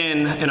be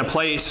sin in a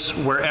place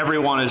where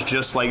everyone is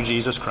just like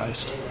Jesus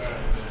Christ.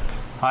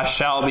 I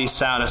shall be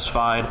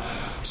satisfied.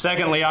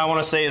 Secondly, I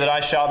want to say that I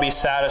shall be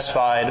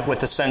satisfied with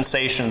the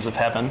sensations of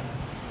heaven.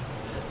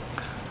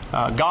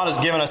 God has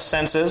given us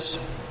senses,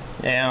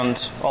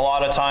 and a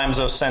lot of times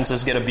those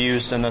senses get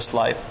abused in this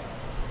life.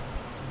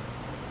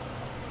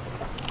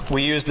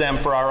 We use them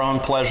for our own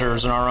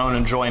pleasures and our own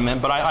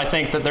enjoyment, but I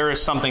think that there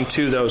is something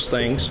to those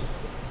things.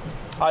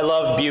 I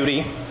love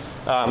beauty.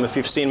 If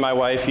you've seen my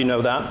wife, you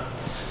know that.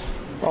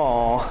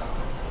 Aww.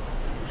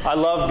 I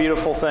love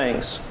beautiful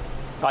things.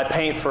 I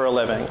paint for a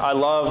living. I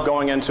love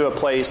going into a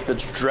place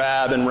that's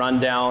drab and run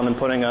down and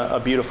putting a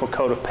beautiful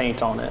coat of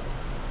paint on it.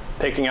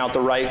 picking out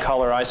the right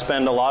color. I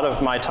spend a lot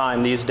of my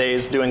time these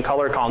days doing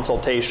color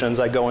consultations.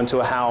 I go into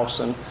a house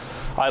and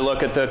I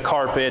look at the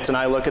carpet and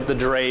I look at the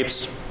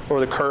drapes or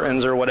the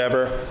curtains or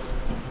whatever.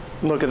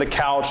 Look at the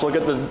couch, look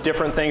at the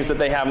different things that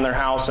they have in their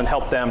house and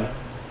help them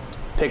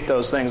pick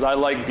those things. I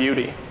like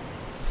beauty.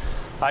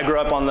 I grew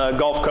up on the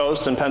Gulf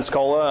Coast in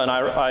Pensacola, and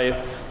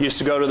I used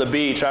to go to the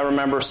beach. I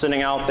remember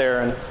sitting out there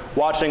and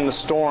watching the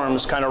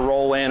storms kind of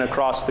roll in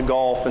across the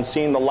Gulf and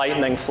seeing the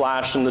lightning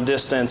flash in the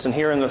distance and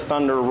hearing the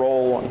thunder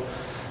roll and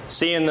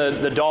seeing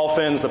the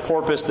dolphins, the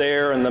porpoise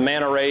there, and the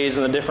manta rays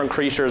and the different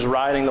creatures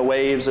riding the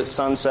waves at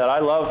sunset. I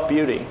love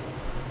beauty.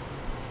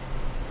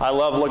 I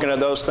love looking at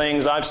those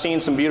things. I've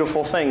seen some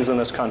beautiful things in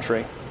this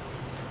country,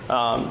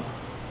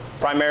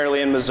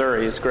 primarily in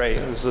Missouri. It's great.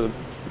 It's a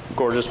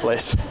gorgeous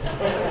place.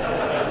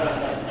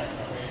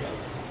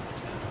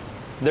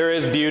 There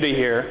is beauty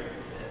here.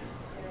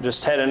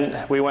 Just heading,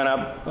 we went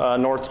up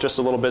north just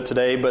a little bit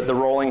today, but the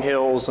rolling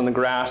hills and the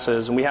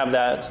grasses, and we have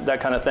that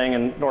kind of thing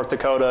in North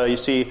Dakota. You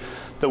see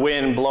the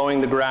wind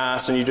blowing the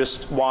grass, and you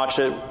just watch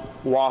it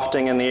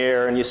wafting in the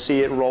air, and you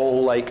see it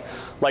roll like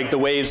the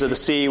waves of the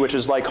sea, which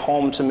is like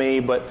home to me.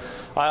 But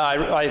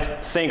I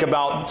think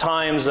about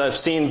times I've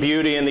seen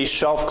beauty in these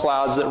shelf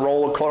clouds that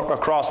roll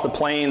across the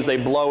plains. They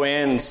blow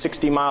in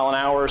 60 mile an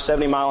hour,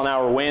 70 mile an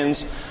hour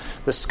winds.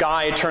 The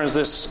sky turns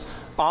this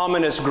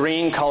ominous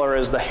green color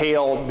as the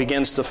hail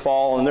begins to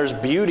fall, and there's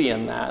beauty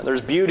in that.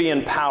 There's beauty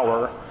in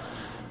power.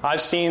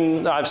 I've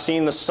seen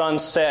the sun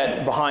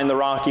set behind the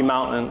Rocky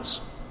Mountains,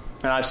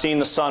 and I've seen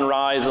the sun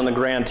rise on the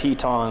Grand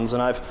Tetons,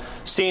 and I've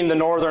seen the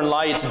northern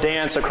lights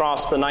dance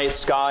across the night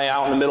sky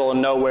out in the middle of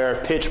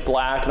nowhere, pitch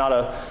black, not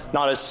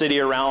a city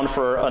around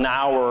for an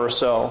hour or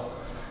so.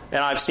 And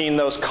I've seen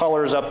those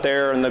colors up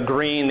there, and the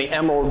green, the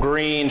emerald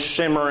green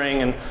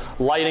shimmering and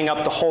lighting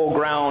up the whole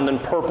ground,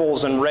 and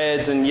purples and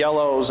reds and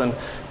yellows. And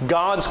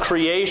God's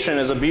creation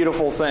is a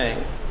beautiful thing.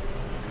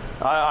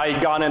 I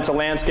got into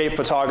landscape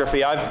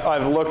photography.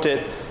 I've looked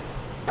at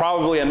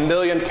probably 1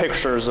 million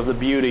pictures of the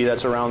beauty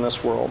that's around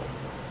this world.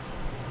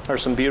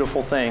 There's some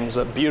beautiful things,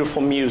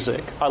 beautiful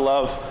music. I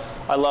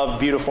love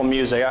beautiful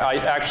music.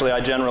 I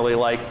generally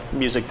like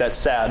music that's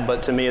sad,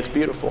 but to me it's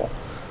beautiful.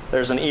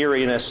 There's an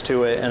eeriness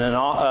to it, and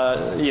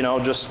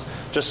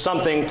just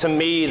something to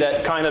me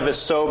that kind of is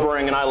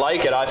sobering, and I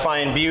like it. I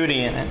find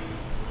beauty in it.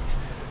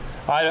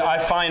 I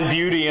find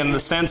beauty in the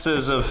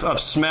senses of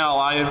smell.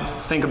 I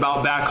think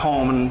about back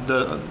home and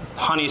the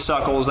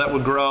honeysuckles that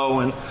would grow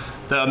and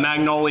the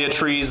magnolia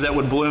trees that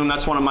would bloom.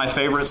 That's one of my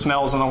favorite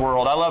smells in the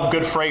world. I love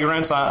good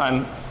fragrance.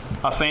 I'm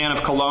a fan of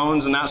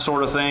colognes and that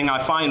sort of thing.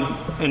 I find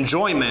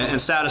enjoyment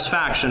and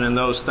satisfaction in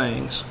those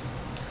things.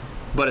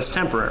 But it's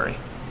temporary.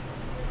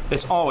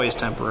 It's always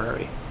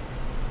temporary.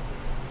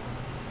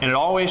 And it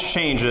always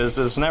changes.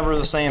 It's never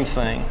the same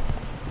thing.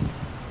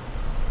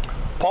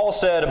 Paul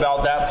said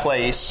about that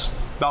place,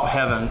 about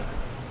heaven,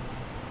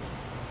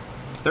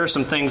 there are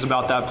some things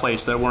about that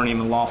place that weren't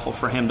even lawful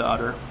for him to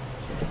utter.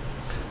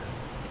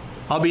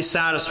 I'll be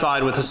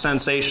satisfied with the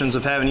sensations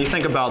of heaven. You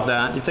think about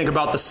that. You think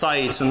about the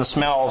sights and the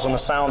smells and the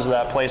sounds of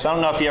that place. I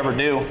don't know if you ever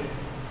do,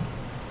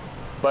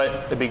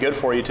 but it'd be good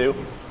for you to.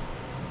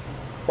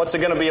 What's it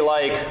going to be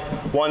like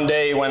one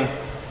day when,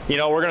 we're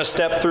going to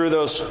step through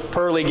those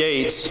pearly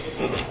gates?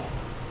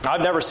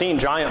 I've never seen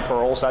giant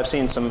pearls. I've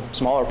seen some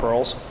smaller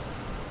pearls.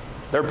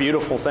 They're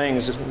beautiful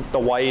things, the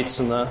whites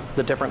and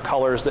the different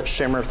colors that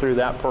shimmer through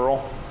that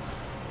pearl.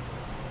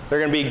 They're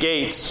going to be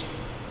gates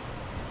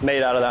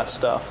made out of that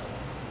stuff.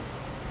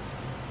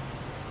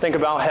 Think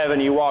about heaven.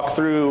 You walk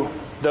through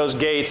those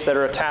gates that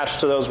are attached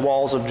to those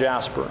walls of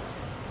jasper.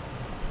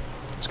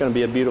 It's going to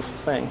be a beautiful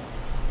thing.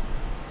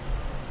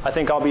 I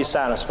think I'll be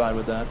satisfied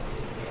with that.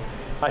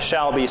 I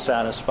shall be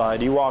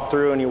satisfied. You walk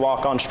through and you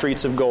walk on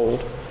streets of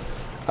gold.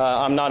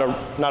 I'm not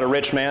a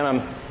rich man.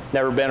 I've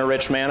never been a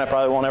rich man. I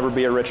probably won't ever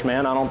be a rich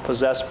man. I don't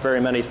possess very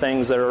many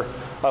things that are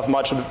of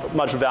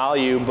much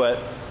value, but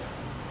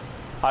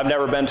I've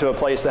never been to a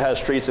place that has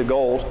streets of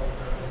gold.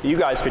 You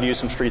guys could use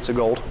some streets of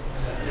gold.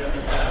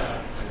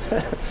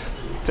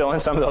 Fill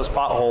in some of those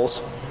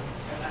potholes.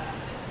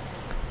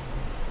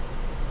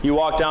 You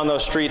walk down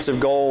those streets of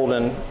gold,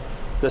 and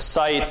the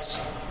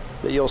sights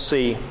that you'll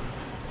see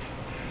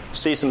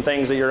some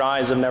things that your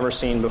eyes have never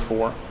seen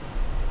before.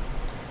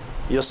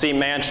 You'll see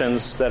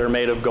mansions that are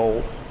made of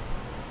gold.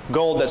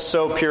 Gold that's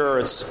so pure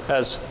it's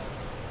as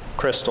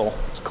crystal,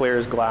 as clear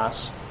as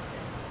glass.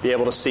 Be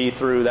able to see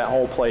through that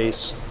whole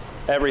place.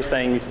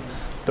 Everything,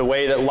 the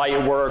way that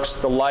light works,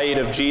 the light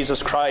of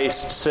Jesus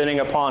Christ sitting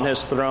upon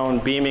his throne,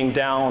 beaming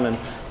down and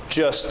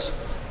just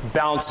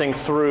bouncing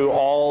through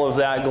all of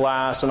that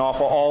glass and off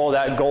of all of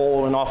that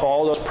gold and off of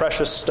all those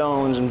precious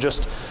stones, and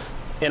just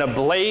in a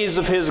blaze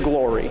of his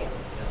glory.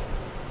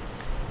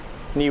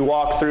 And you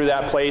walk through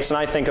that place, and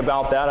I think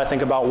about that. I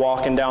think about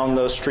walking down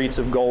those streets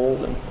of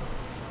gold, and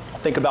I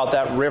think about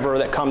that river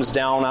that comes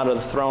down out of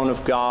the throne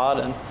of God.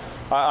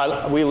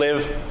 And we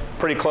live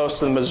pretty close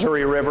to the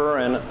Missouri River,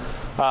 and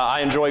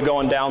I enjoy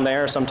going down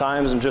there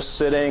sometimes and just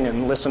sitting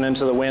and listening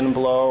to the wind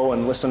blow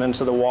and listening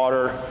to the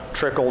water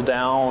trickle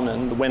down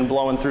and the wind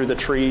blowing through the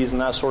trees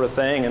and that sort of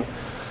thing. And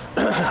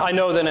I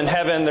know that in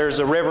heaven there's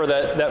a river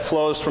that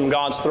flows from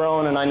God's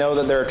throne, and I know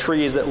that there are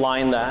trees that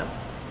line that.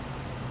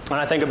 And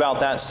I think about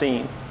that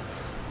scene,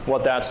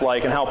 what that's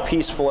like, and how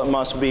peaceful it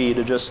must be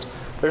to just,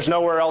 there's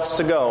nowhere else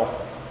to go.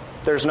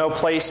 There's no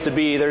place to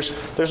be.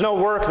 There's no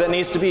work that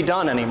needs to be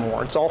done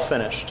anymore. It's all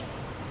finished.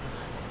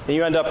 And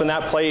you end up in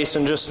that place,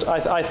 and just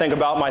I think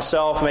about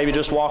myself, maybe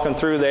just walking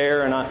through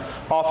there, and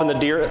off in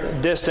the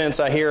distance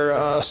I hear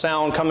a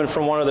sound coming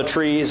from one of the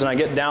trees, and I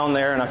get down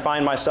there and I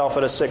find myself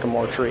at a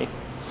sycamore tree.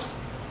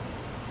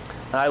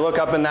 And I look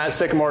up in that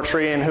sycamore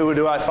tree, and who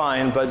do I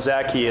find but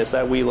Zacchaeus,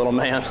 that wee little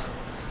man,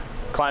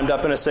 climbed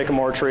up in a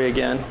sycamore tree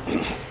again.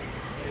 And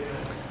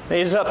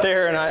he's up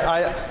there, and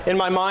I in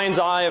my mind's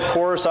eye, of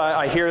course,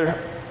 I hear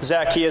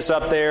Zacchaeus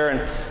up there,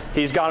 and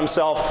he's got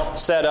himself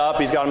set up.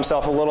 He's got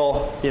himself a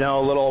little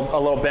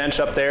bench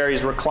up there.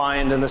 He's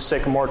reclined in the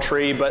sycamore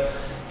tree, but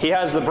he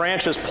has the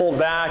branches pulled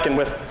back, and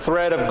with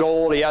thread of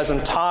gold, he has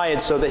them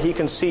tied so that he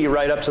can see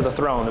right up to the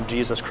throne of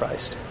Jesus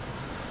Christ.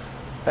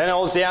 And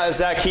old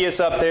Zacchaeus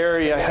up there,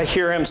 I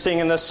hear him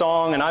singing this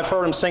song, and I've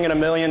heard him sing it a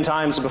million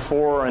times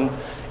before, and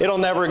it'll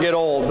never get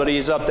old, but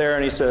he's up there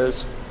and he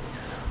says,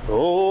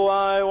 "Oh,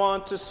 I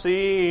want to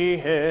see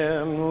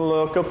him,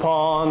 look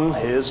upon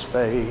his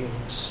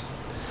face,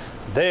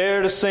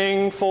 there to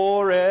sing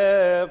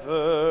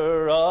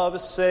forever of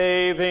his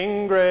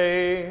saving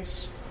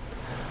grace.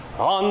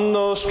 On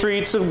those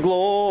streets of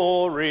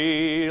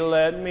glory,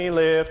 let me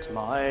lift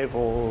my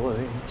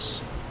voice.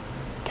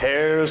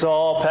 Cares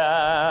all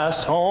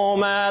past,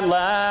 home at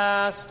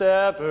last,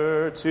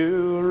 ever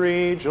to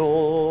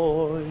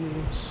rejoice."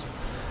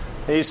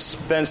 He's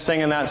been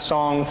singing that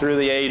song through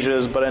the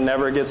ages, but it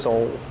never gets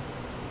old.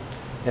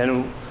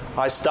 And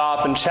I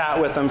stop and chat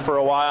with him for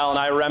a while, and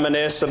I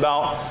reminisce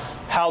about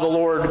how the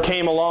Lord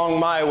came along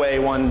my way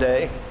one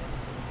day.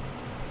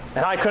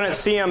 And I couldn't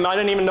see him. I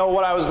didn't even know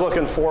what I was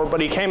looking for,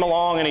 but he came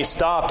along and he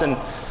stopped and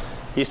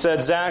he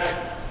said, "Zach,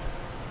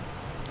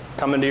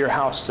 come into your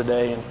house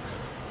today." And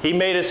he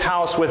made his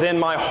house within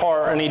my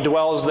heart, and he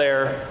dwells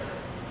there.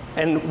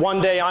 And one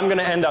day I'm going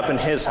to end up in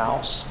his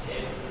house,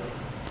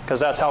 because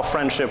that's how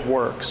friendship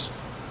works.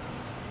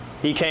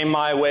 He came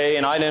my way,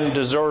 and I didn't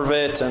deserve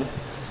it. And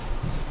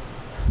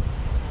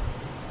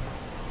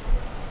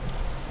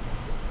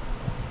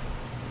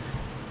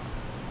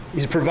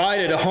He's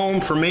provided a home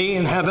for me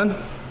in heaven.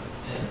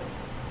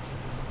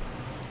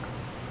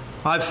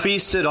 I've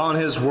feasted on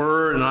His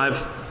Word, and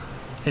I've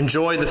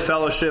enjoyed the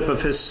fellowship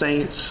of His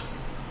saints.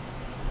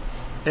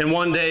 And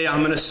one day I'm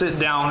going to sit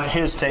down at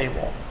His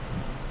table.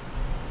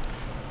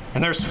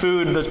 And there's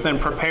food that's been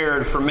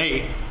prepared for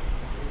me.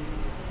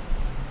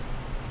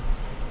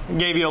 I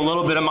gave you a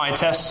little bit of my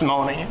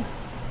testimony.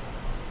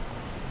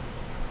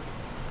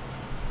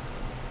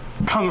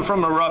 Come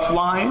from a rough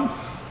line.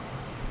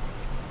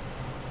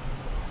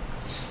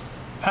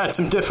 I've had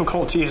some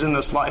difficulties in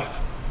this life.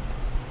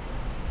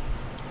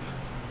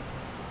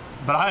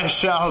 But I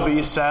shall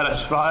be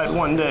satisfied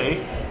one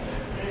day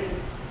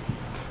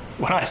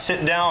when I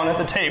sit down at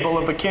the table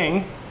of a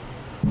king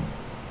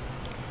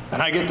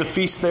and I get to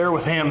feast there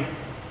with Him.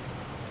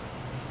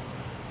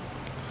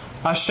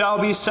 I shall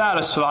be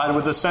satisfied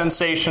with the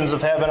sensations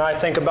of heaven. I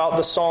think about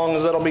the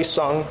songs that'll be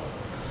sung.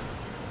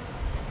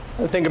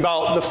 I think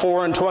about the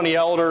 24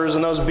 elders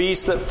and those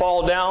beasts that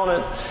fall down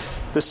at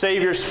the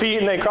Savior's feet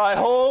and they cry,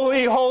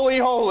 "Holy, holy,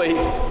 holy,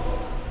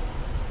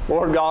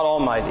 Lord God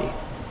Almighty."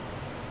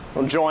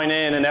 We'll join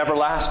in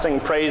everlasting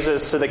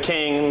praises to the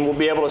King, and we'll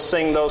be able to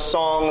sing those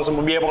songs, and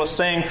we'll be able to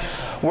sing,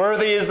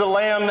 "Worthy is the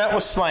Lamb that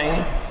was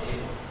slain."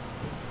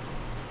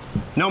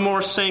 No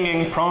more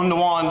singing, prone to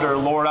wander,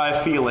 Lord, I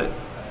feel it,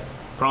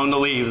 prone to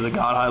leave the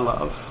God I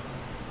love.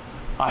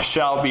 I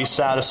shall be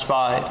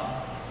satisfied.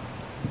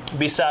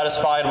 Be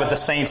satisfied with the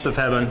saints of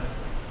heaven.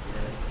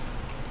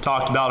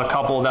 Talked about a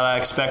couple that I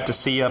expect to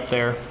see up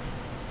there.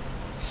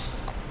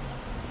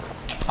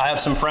 I have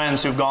some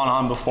friends who've gone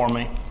on before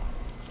me.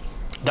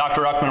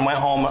 Dr. Ruckman went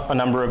home a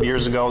number of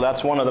years ago.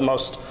 That's one of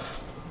the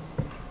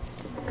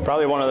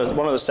probably one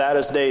of the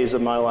saddest days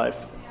of my life.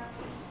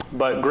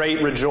 But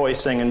great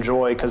rejoicing and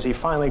joy because he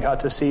finally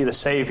got to see the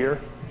Savior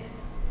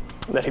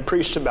that he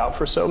preached about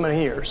for so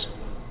many years.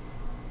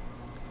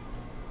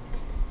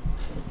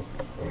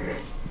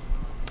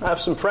 I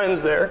have some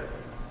friends there.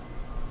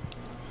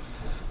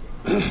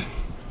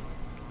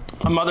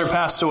 My mother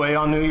passed away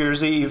on New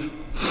Year's Eve.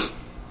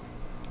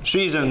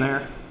 She's in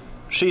there.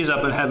 She's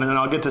up in heaven, and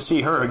I'll get to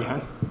see her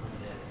again.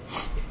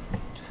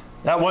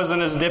 That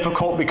wasn't as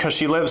difficult because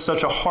she lived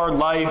such a hard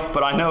life,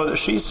 but I know that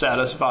she's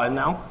satisfied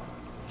now.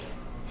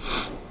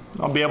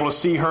 I'll be able to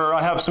see her.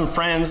 I have some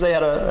friends. They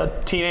had a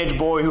teenage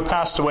boy who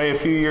passed away a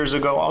few years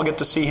ago. I'll get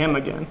to see him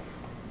again.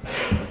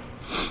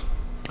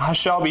 I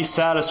shall be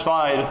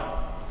satisfied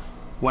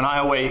when I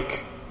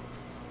awake.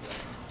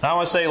 And I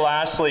want to say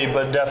lastly,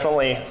 but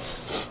definitely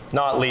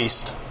not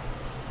least,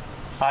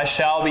 I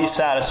shall be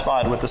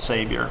satisfied with the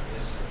Savior.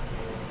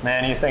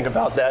 Man, you think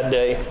about that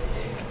day.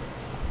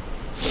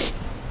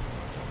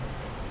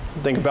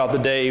 Think about the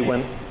day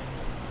when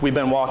we've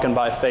been walking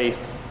by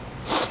faith,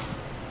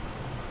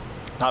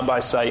 not by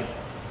sight.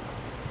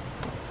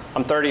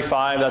 I'm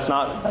 35. That's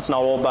not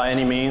old by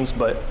any means,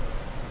 but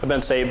I've been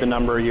saved a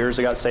number of years.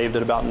 I got saved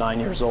at about 9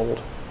 years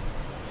old.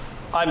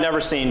 I've never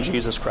seen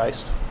Jesus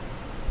Christ.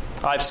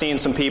 I've seen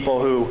some people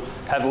who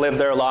have lived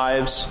their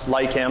lives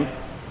like Him.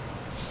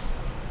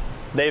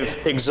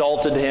 They've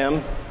exalted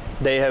Him.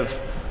 They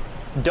have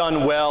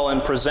done well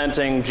in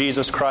presenting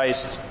Jesus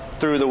Christ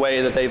through the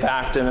way that they've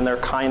acted and their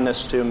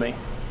kindness to me,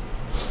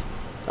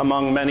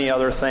 among many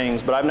other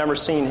things. But I've never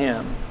seen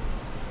Him.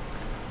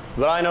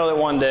 But I know that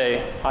one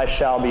day I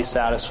shall be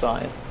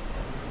satisfied.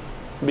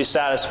 Be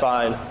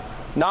satisfied.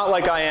 Not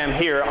like I am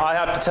here. I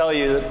have to tell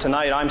you that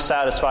tonight I'm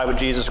satisfied with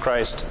Jesus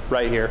Christ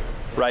right here,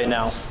 right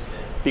now.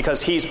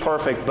 Because He's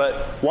perfect,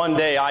 but one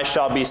day I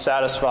shall be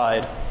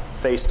satisfied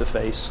face to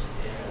face.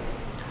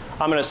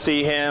 I'm going to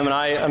see Him, and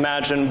I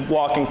imagine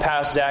walking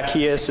past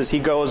Zacchaeus as he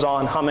goes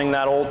on humming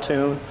that old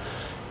tune.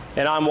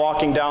 And I'm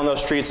walking down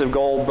those streets of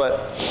gold,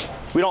 but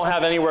we don't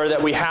have anywhere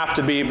that we have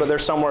to be, but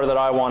there's somewhere that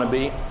I want to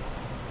be.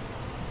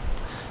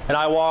 And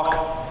I walk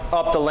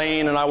up the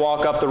lane, and I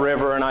walk up the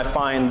river, and I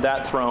find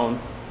that throne.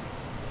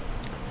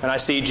 And I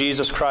see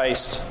Jesus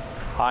Christ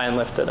high and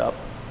lifted up.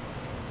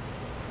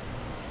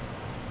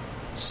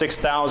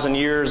 6,000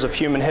 years of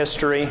human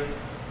history,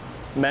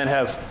 men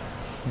have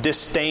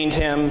disdained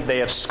Him, they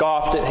have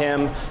scoffed at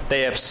Him,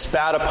 they have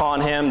spat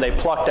upon Him, they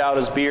plucked out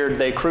His beard,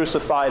 they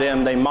crucified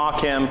Him, they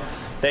mock Him.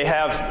 They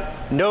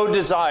have no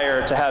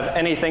desire to have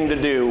anything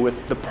to do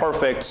with the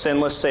perfect,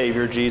 sinless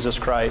Savior, Jesus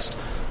Christ.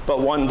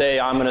 But one day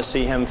I'm going to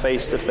see Him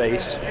face to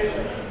face.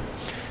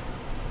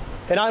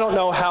 And I don't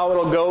know how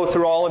it'll go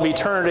through all of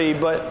eternity,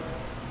 but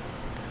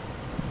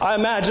I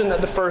imagine that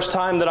the first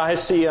time that I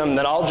see Him,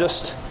 that I'll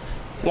just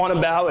want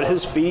to bow at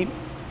His feet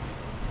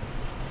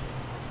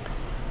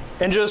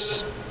and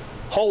just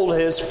hold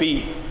His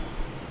feet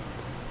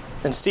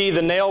and see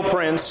the nail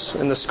prints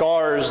and the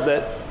scars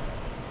that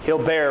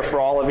He'll bear for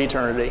all of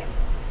eternity.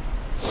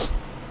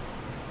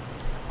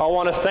 I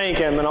want to thank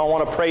Him, and I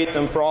want to praise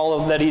Him for all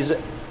of that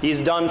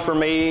He's done for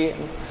me.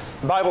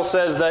 The Bible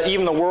says that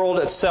even the world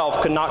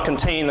itself could not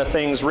contain the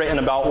things written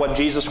about what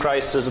Jesus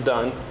Christ has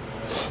done.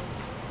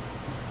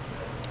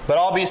 But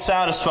I'll be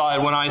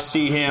satisfied when I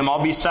see Him.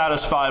 I'll be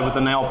satisfied with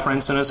the nail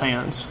prints in His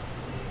hands.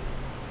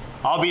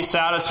 I'll be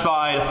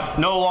satisfied.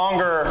 No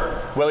longer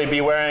will He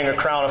be wearing a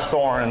crown of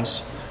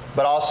thorns,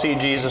 but I'll see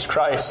Jesus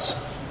Christ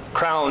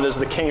crowned as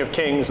the King of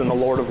Kings and the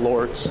Lord of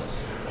Lords.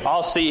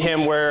 I'll see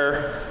Him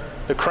wear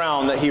the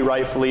crown that He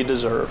rightfully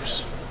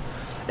deserves.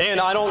 And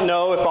I don't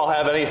know if I'll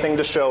have anything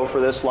to show for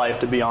this life,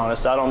 to be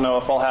honest. I don't know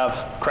if I'll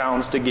have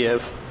crowns to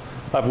give.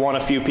 I've won a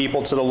few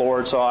people to the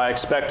Lord, so I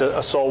expect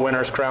a soul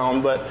winner's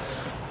crown, but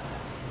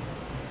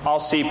I'll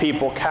see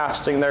people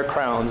casting their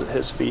crowns at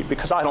His feet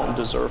because I don't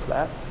deserve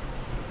that.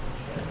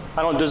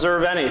 I don't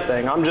deserve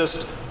anything. I'm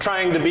just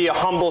trying to be a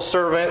humble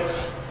servant,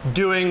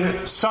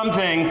 doing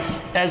something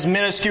as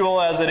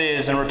minuscule as it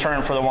is in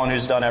return for the one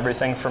who's done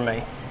everything for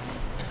me.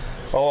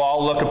 Oh,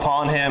 I'll look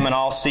upon Him and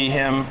I'll see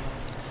Him.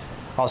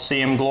 I'll see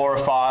Him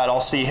glorified.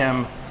 I'll see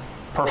Him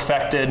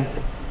perfected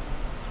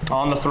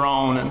on the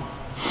throne. And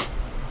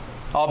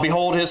I'll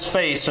behold His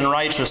face in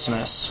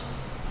righteousness.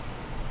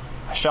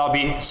 I shall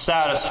be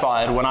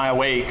satisfied when I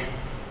awake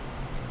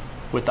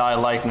with Thy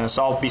likeness.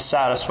 I'll be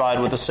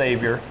satisfied with the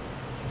Savior.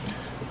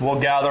 We'll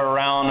gather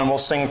around and we'll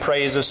sing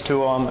praises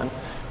to Him. And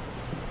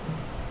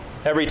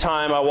every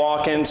time I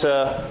walk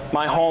into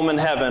my home in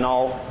heaven,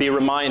 I'll be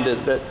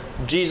reminded that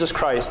Jesus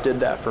Christ did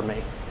that for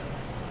me.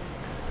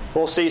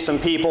 We'll see some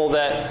people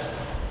that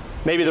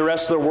maybe the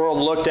rest of the world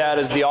looked at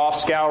as the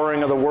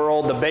offscouring of the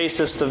world, the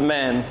basest of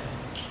men.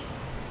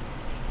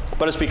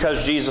 But it's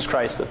because Jesus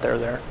Christ that they're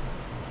there.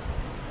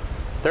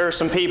 There are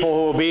some people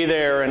who will be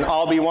there, and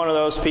I'll be one of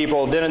those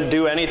people who didn't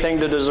do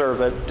anything to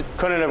deserve it.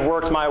 Couldn't have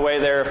worked my way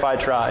there if I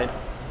tried.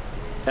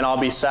 And I'll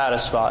be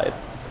satisfied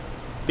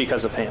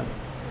because of Him.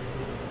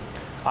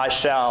 I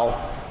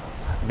shall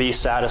be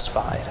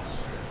satisfied.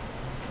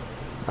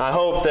 I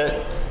hope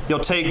that you'll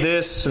take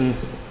this and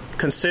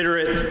consider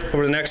it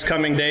over the next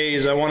coming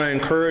days. I want to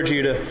encourage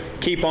you to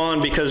keep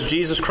on because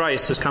Jesus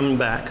Christ is coming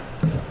back.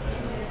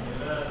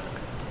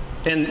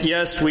 And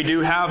yes, we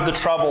do have the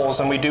troubles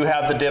and we do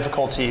have the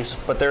difficulties,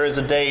 but there is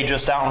a day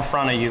just out in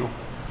front of you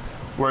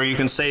where you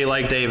can say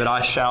like David,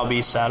 I shall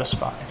be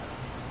satisfied.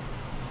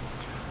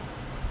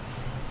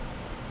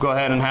 Go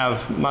ahead and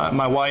have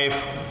my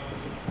wife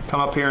come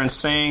up here and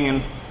sing,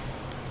 and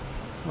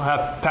we'll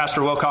have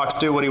Pastor Wilcox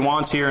do what he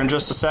wants here in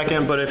just a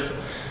second, but if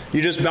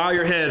you just bow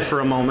your head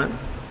for a moment.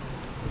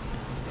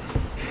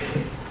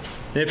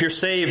 And if you're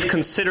saved,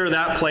 consider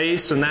that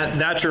place and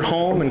that's your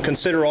home, and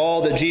consider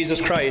all that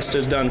Jesus Christ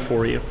has done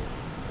for you.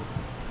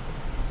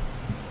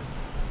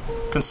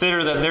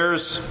 Consider that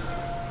there's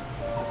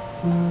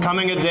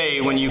coming a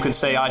day when you can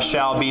say, I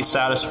shall be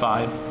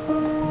satisfied.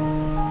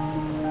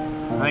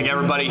 I think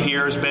everybody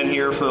here has been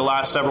here for the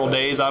last several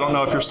days. I don't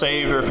know if you're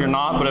saved or if you're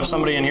not, but if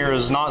somebody in here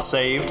is not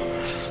saved,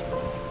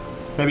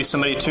 maybe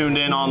somebody tuned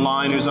in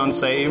online who's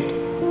unsaved,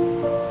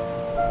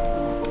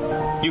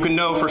 You can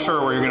know for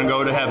sure where you're going to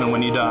go to heaven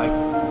when you die.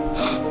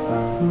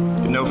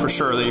 You can know for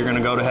sure that you're going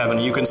to go to heaven.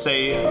 You can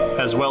say,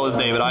 as well as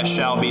David, I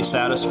shall be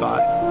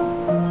satisfied.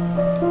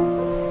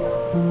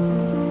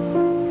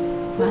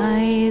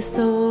 My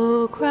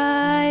soul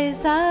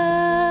cries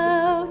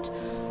out,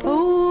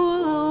 O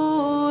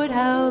Lord,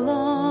 how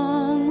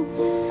long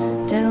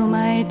till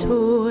my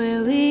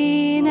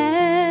toiling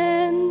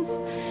ends,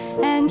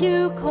 and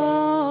you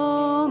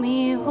call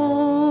me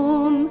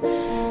home?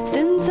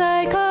 Since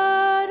I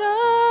caught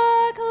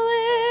a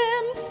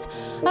glimpse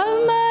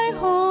of my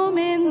home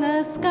in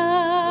the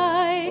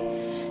sky,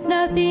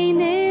 nothing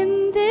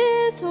in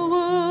this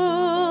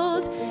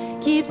world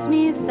keeps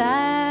me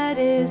satisfied.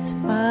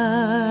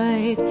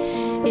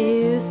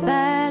 Is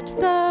that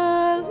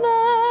the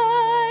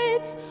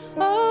lights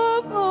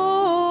of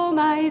home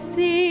I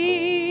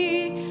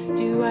see?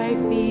 Do I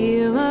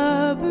feel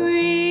a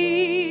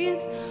breeze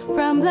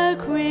from the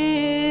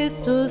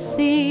crystal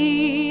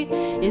sea?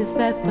 Is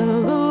that the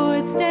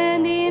Lord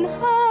standing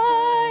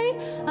high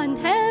on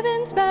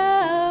heaven's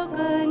balcony?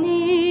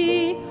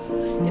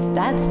 If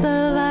that's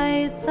the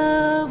lights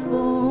of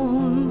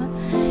home,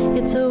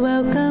 it's a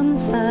welcome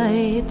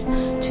sight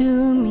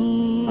to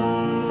me.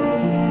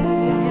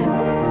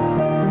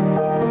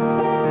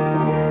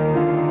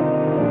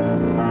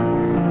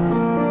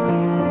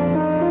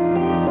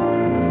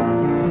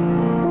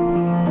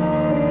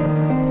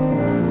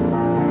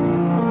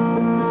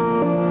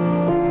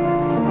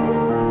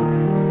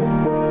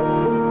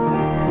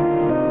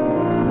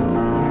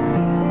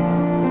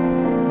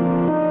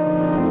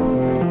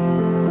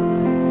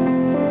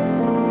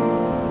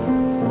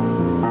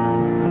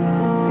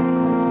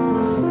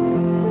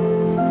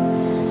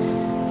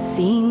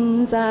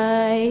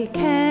 I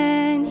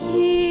can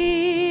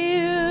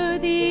hear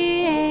the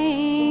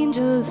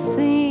angels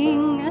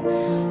sing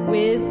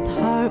with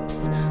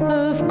harps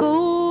of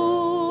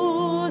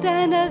gold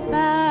and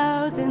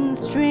 1,000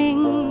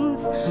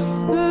 strings.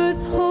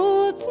 Earth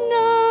holds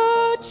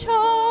no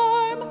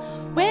charm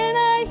when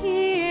I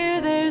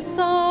hear their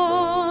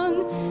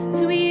song.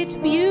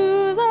 Sweet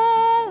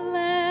Beulah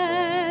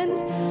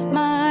land,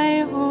 my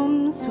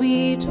home,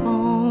 sweet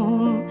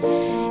home.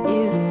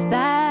 Is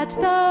that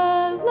the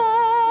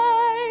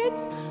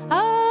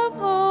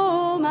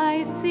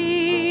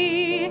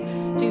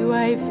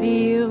I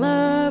feel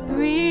a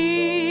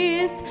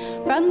breeze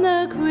from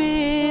the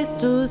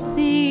crystal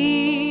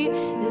sea?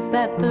 Is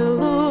that the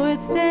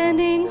Lord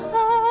standing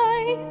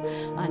high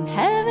on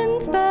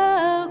heaven's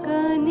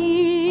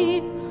balcony?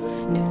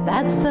 If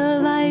that's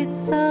the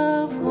lights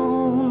of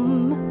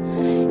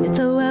home, it's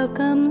a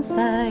welcome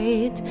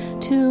sight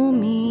to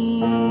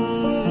me.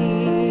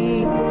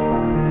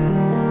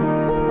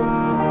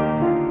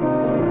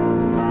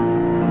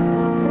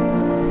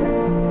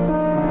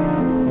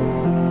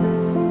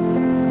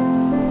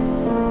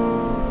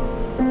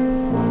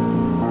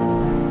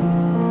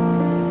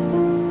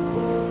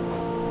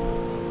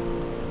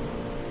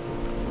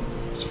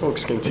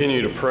 Folks,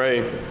 continue to pray.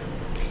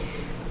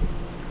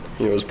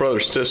 You know, as Brother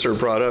Stisser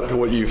brought up,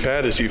 what you've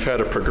had is you've had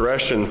a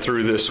progression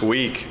through this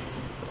week,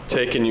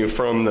 taking you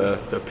from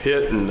the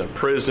pit and the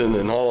prison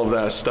and all of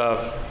that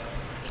stuff.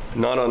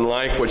 Not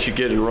unlike what you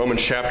get in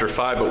Romans chapter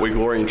 5, but we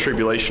glory in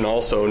tribulation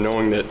also,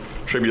 knowing that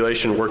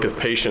tribulation worketh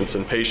patience,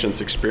 and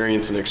patience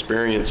experience, and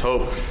experience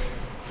hope.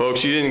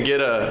 Folks, you didn't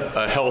get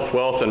a health,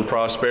 wealth, and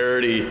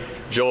prosperity,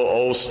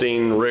 Joel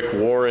Osteen, Rick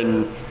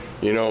Warren,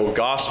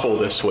 gospel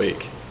this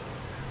week.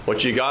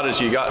 What you got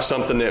is you got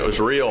something that was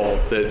real,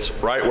 that's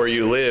right where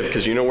you live,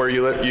 because you know where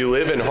you live. You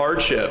live in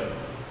hardship.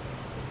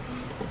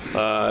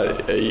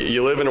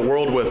 You live in a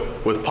world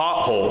with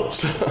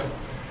potholes.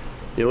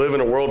 You live in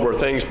a world where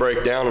things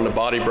break down and the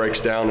body breaks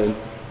down and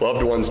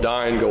loved ones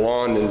die and go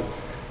on, and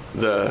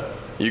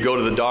you go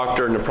to the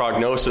doctor and the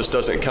prognosis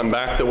doesn't come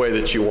back the way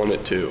that you want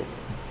it to.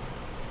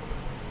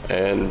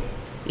 And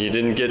you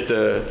didn't get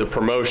the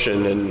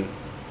promotion, and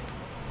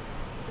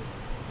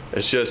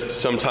it's just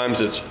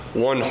sometimes it's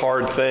one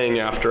hard thing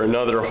after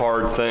another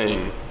hard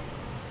thing.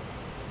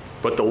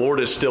 But the Lord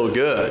is still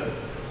good.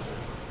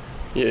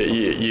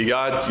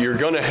 You're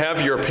going to have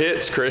your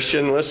pits,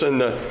 Christian. Listen,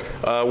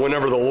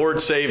 whenever the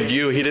Lord saved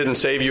you, He didn't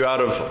save you out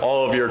of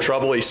all of your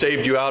trouble. He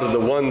saved you out of the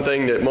one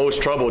thing that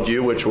most troubled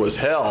you, which was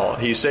hell.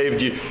 He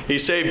saved you. He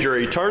saved your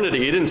eternity.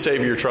 He didn't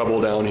save your trouble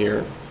down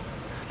here.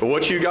 But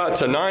what you got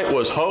tonight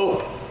was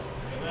hope.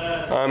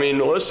 I mean,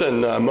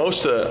 listen,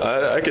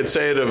 I could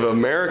say it of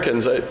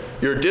Americans,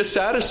 you're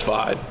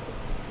dissatisfied.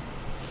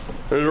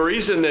 There's a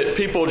reason that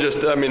people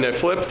they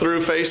flip through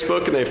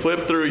Facebook and they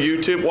flip through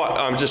YouTube.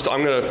 I'm just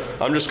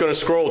going to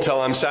scroll till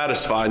I'm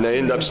satisfied, and they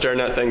end up staring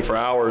at that thing for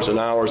hours and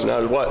hours and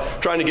hours.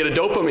 What? Trying to get a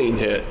dopamine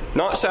hit.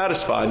 Not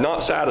satisfied.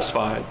 Not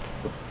satisfied.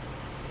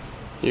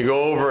 You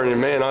go over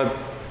and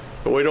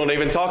we don't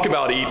even talk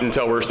about eat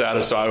until we're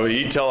satisfied. We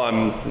eat till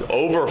I'm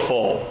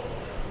overfull.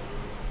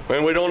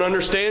 And we don't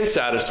understand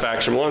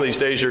satisfaction. One of these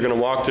days you're going to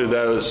walk through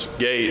those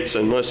gates,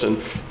 and listen,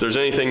 if there's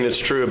anything that's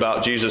true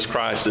about Jesus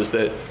Christ is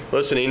that,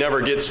 listen, He never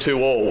gets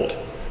too old.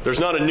 There's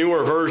not a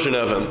newer version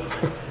of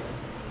Him.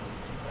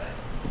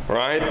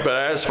 right?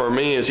 But as for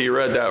me, as he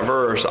read that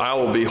verse, I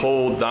will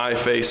behold thy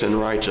face in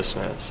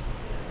righteousness.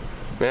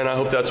 Man, I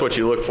hope that's what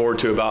you look forward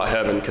to about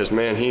heaven, because,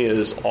 man, he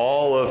is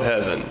all of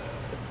heaven.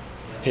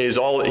 He's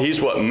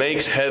what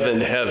makes heaven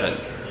heaven,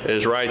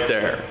 is right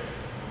there.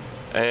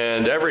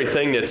 And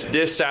everything that's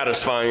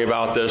dissatisfying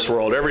about this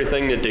world,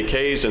 everything that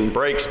decays and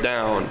breaks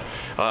down,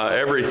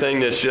 everything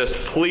that's just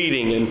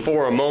fleeting and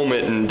for a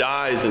moment and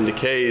dies and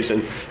decays,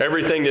 and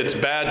everything that's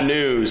bad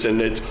news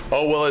and it's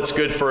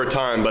good for a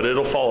time, but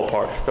it'll fall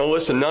apart. No,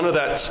 listen, none of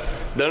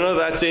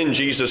that's in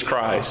Jesus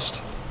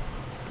Christ.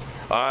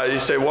 You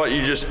say, what,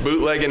 you just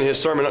bootlegging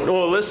his sermon?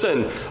 No,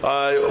 listen,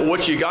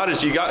 what you got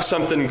is you got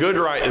something good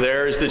right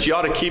there, is that you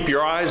ought to keep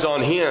your eyes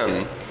on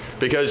him.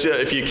 Because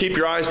if you keep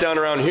your eyes down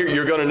around here,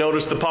 you're going to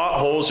notice the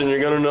potholes, and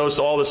you're going to notice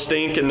all the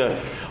stink and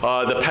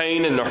the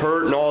pain and the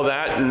hurt and all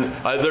that. And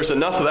there's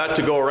enough of that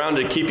to go around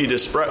to keep you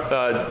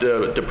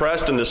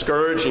depressed and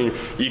discouraged. And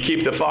you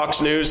keep the Fox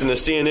News and the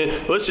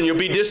CNN. Listen, you'll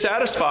be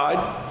dissatisfied.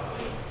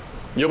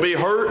 You'll be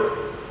hurt.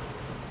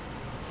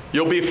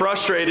 You'll be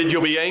frustrated.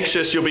 You'll be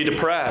anxious. You'll be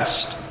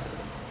depressed.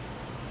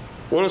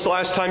 When was the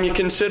last time you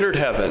considered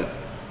heaven?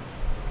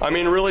 I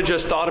mean, really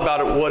just thought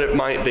about it, what it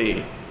might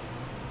be.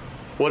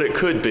 What it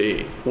could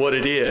be, what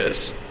it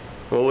is.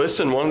 Well,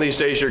 listen, one of these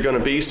days you're going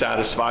to be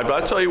satisfied.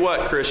 But I tell you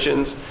what,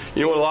 Christians,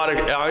 you know what,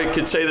 I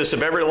could say this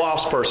of every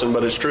lost person,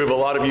 but it's true of a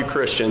lot of you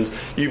Christians.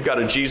 You've got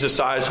a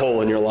Jesus-sized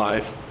hole in your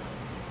life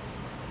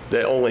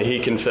that only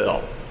he can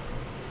fill.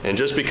 And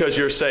just because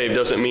you're saved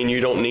doesn't mean you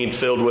don't need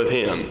filled with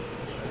him.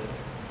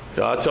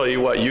 I'll tell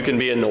you what, you can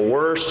be in the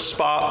worst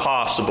spot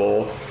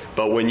possible,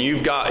 but when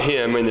you've got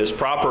him in his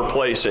proper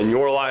place in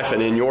your life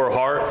and in your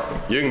heart,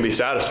 you can be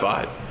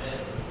satisfied.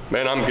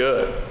 Man, I'm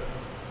good.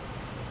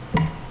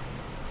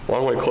 Why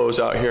don't we close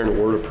out here in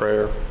a word of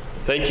prayer?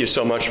 Thank you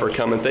so much for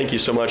coming. Thank you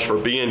so much for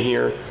being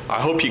here. I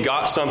hope you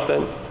got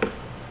something.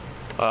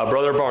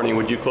 Brother Barney,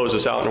 would you close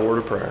us out in a word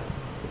of prayer?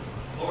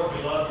 Lord,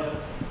 we love you.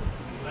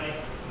 We thank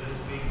you for this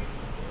week.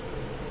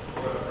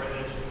 Lord, I pray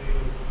that you be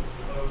with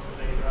folks as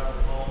they drive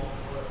home.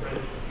 Lord, I pray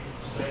that you keep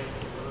them safe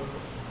in the room.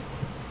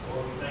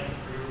 Lord, we thank you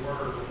for your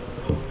word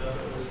that opened up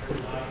to us here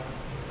tonight.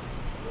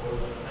 Lord,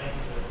 I thank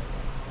you that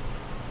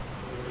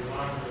it's a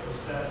reminder of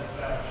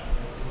satisfaction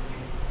that's in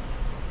you.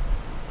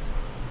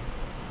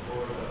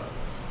 Lord, I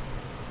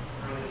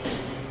pray that you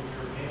be with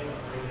your men. I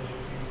pray that you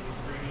be with the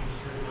preachers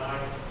here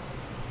tonight.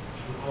 That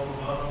you hold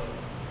them up and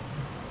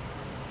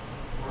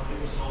work in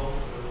souls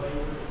that are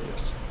labored.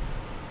 Yes.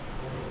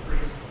 Lord, the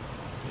priest.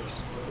 Yes.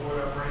 But Lord,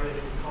 I pray that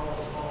you call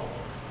us home.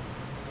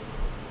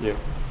 Yeah.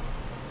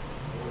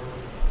 Lord,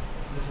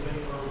 this thing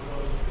where we're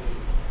supposed to be.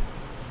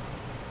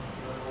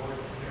 Lord,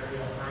 Terry,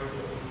 I pray that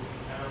we be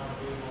found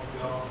doing what we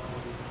ought to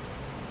do.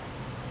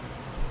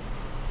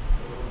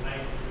 Lord, thank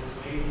you for this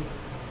meeting.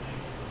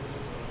 Thank you for this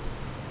place.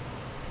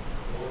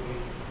 Lord, we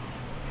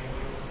can't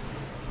wait to see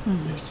you.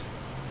 Yes.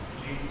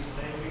 In Jesus'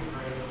 name we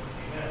pray.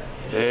 Amen.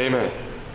 Amen.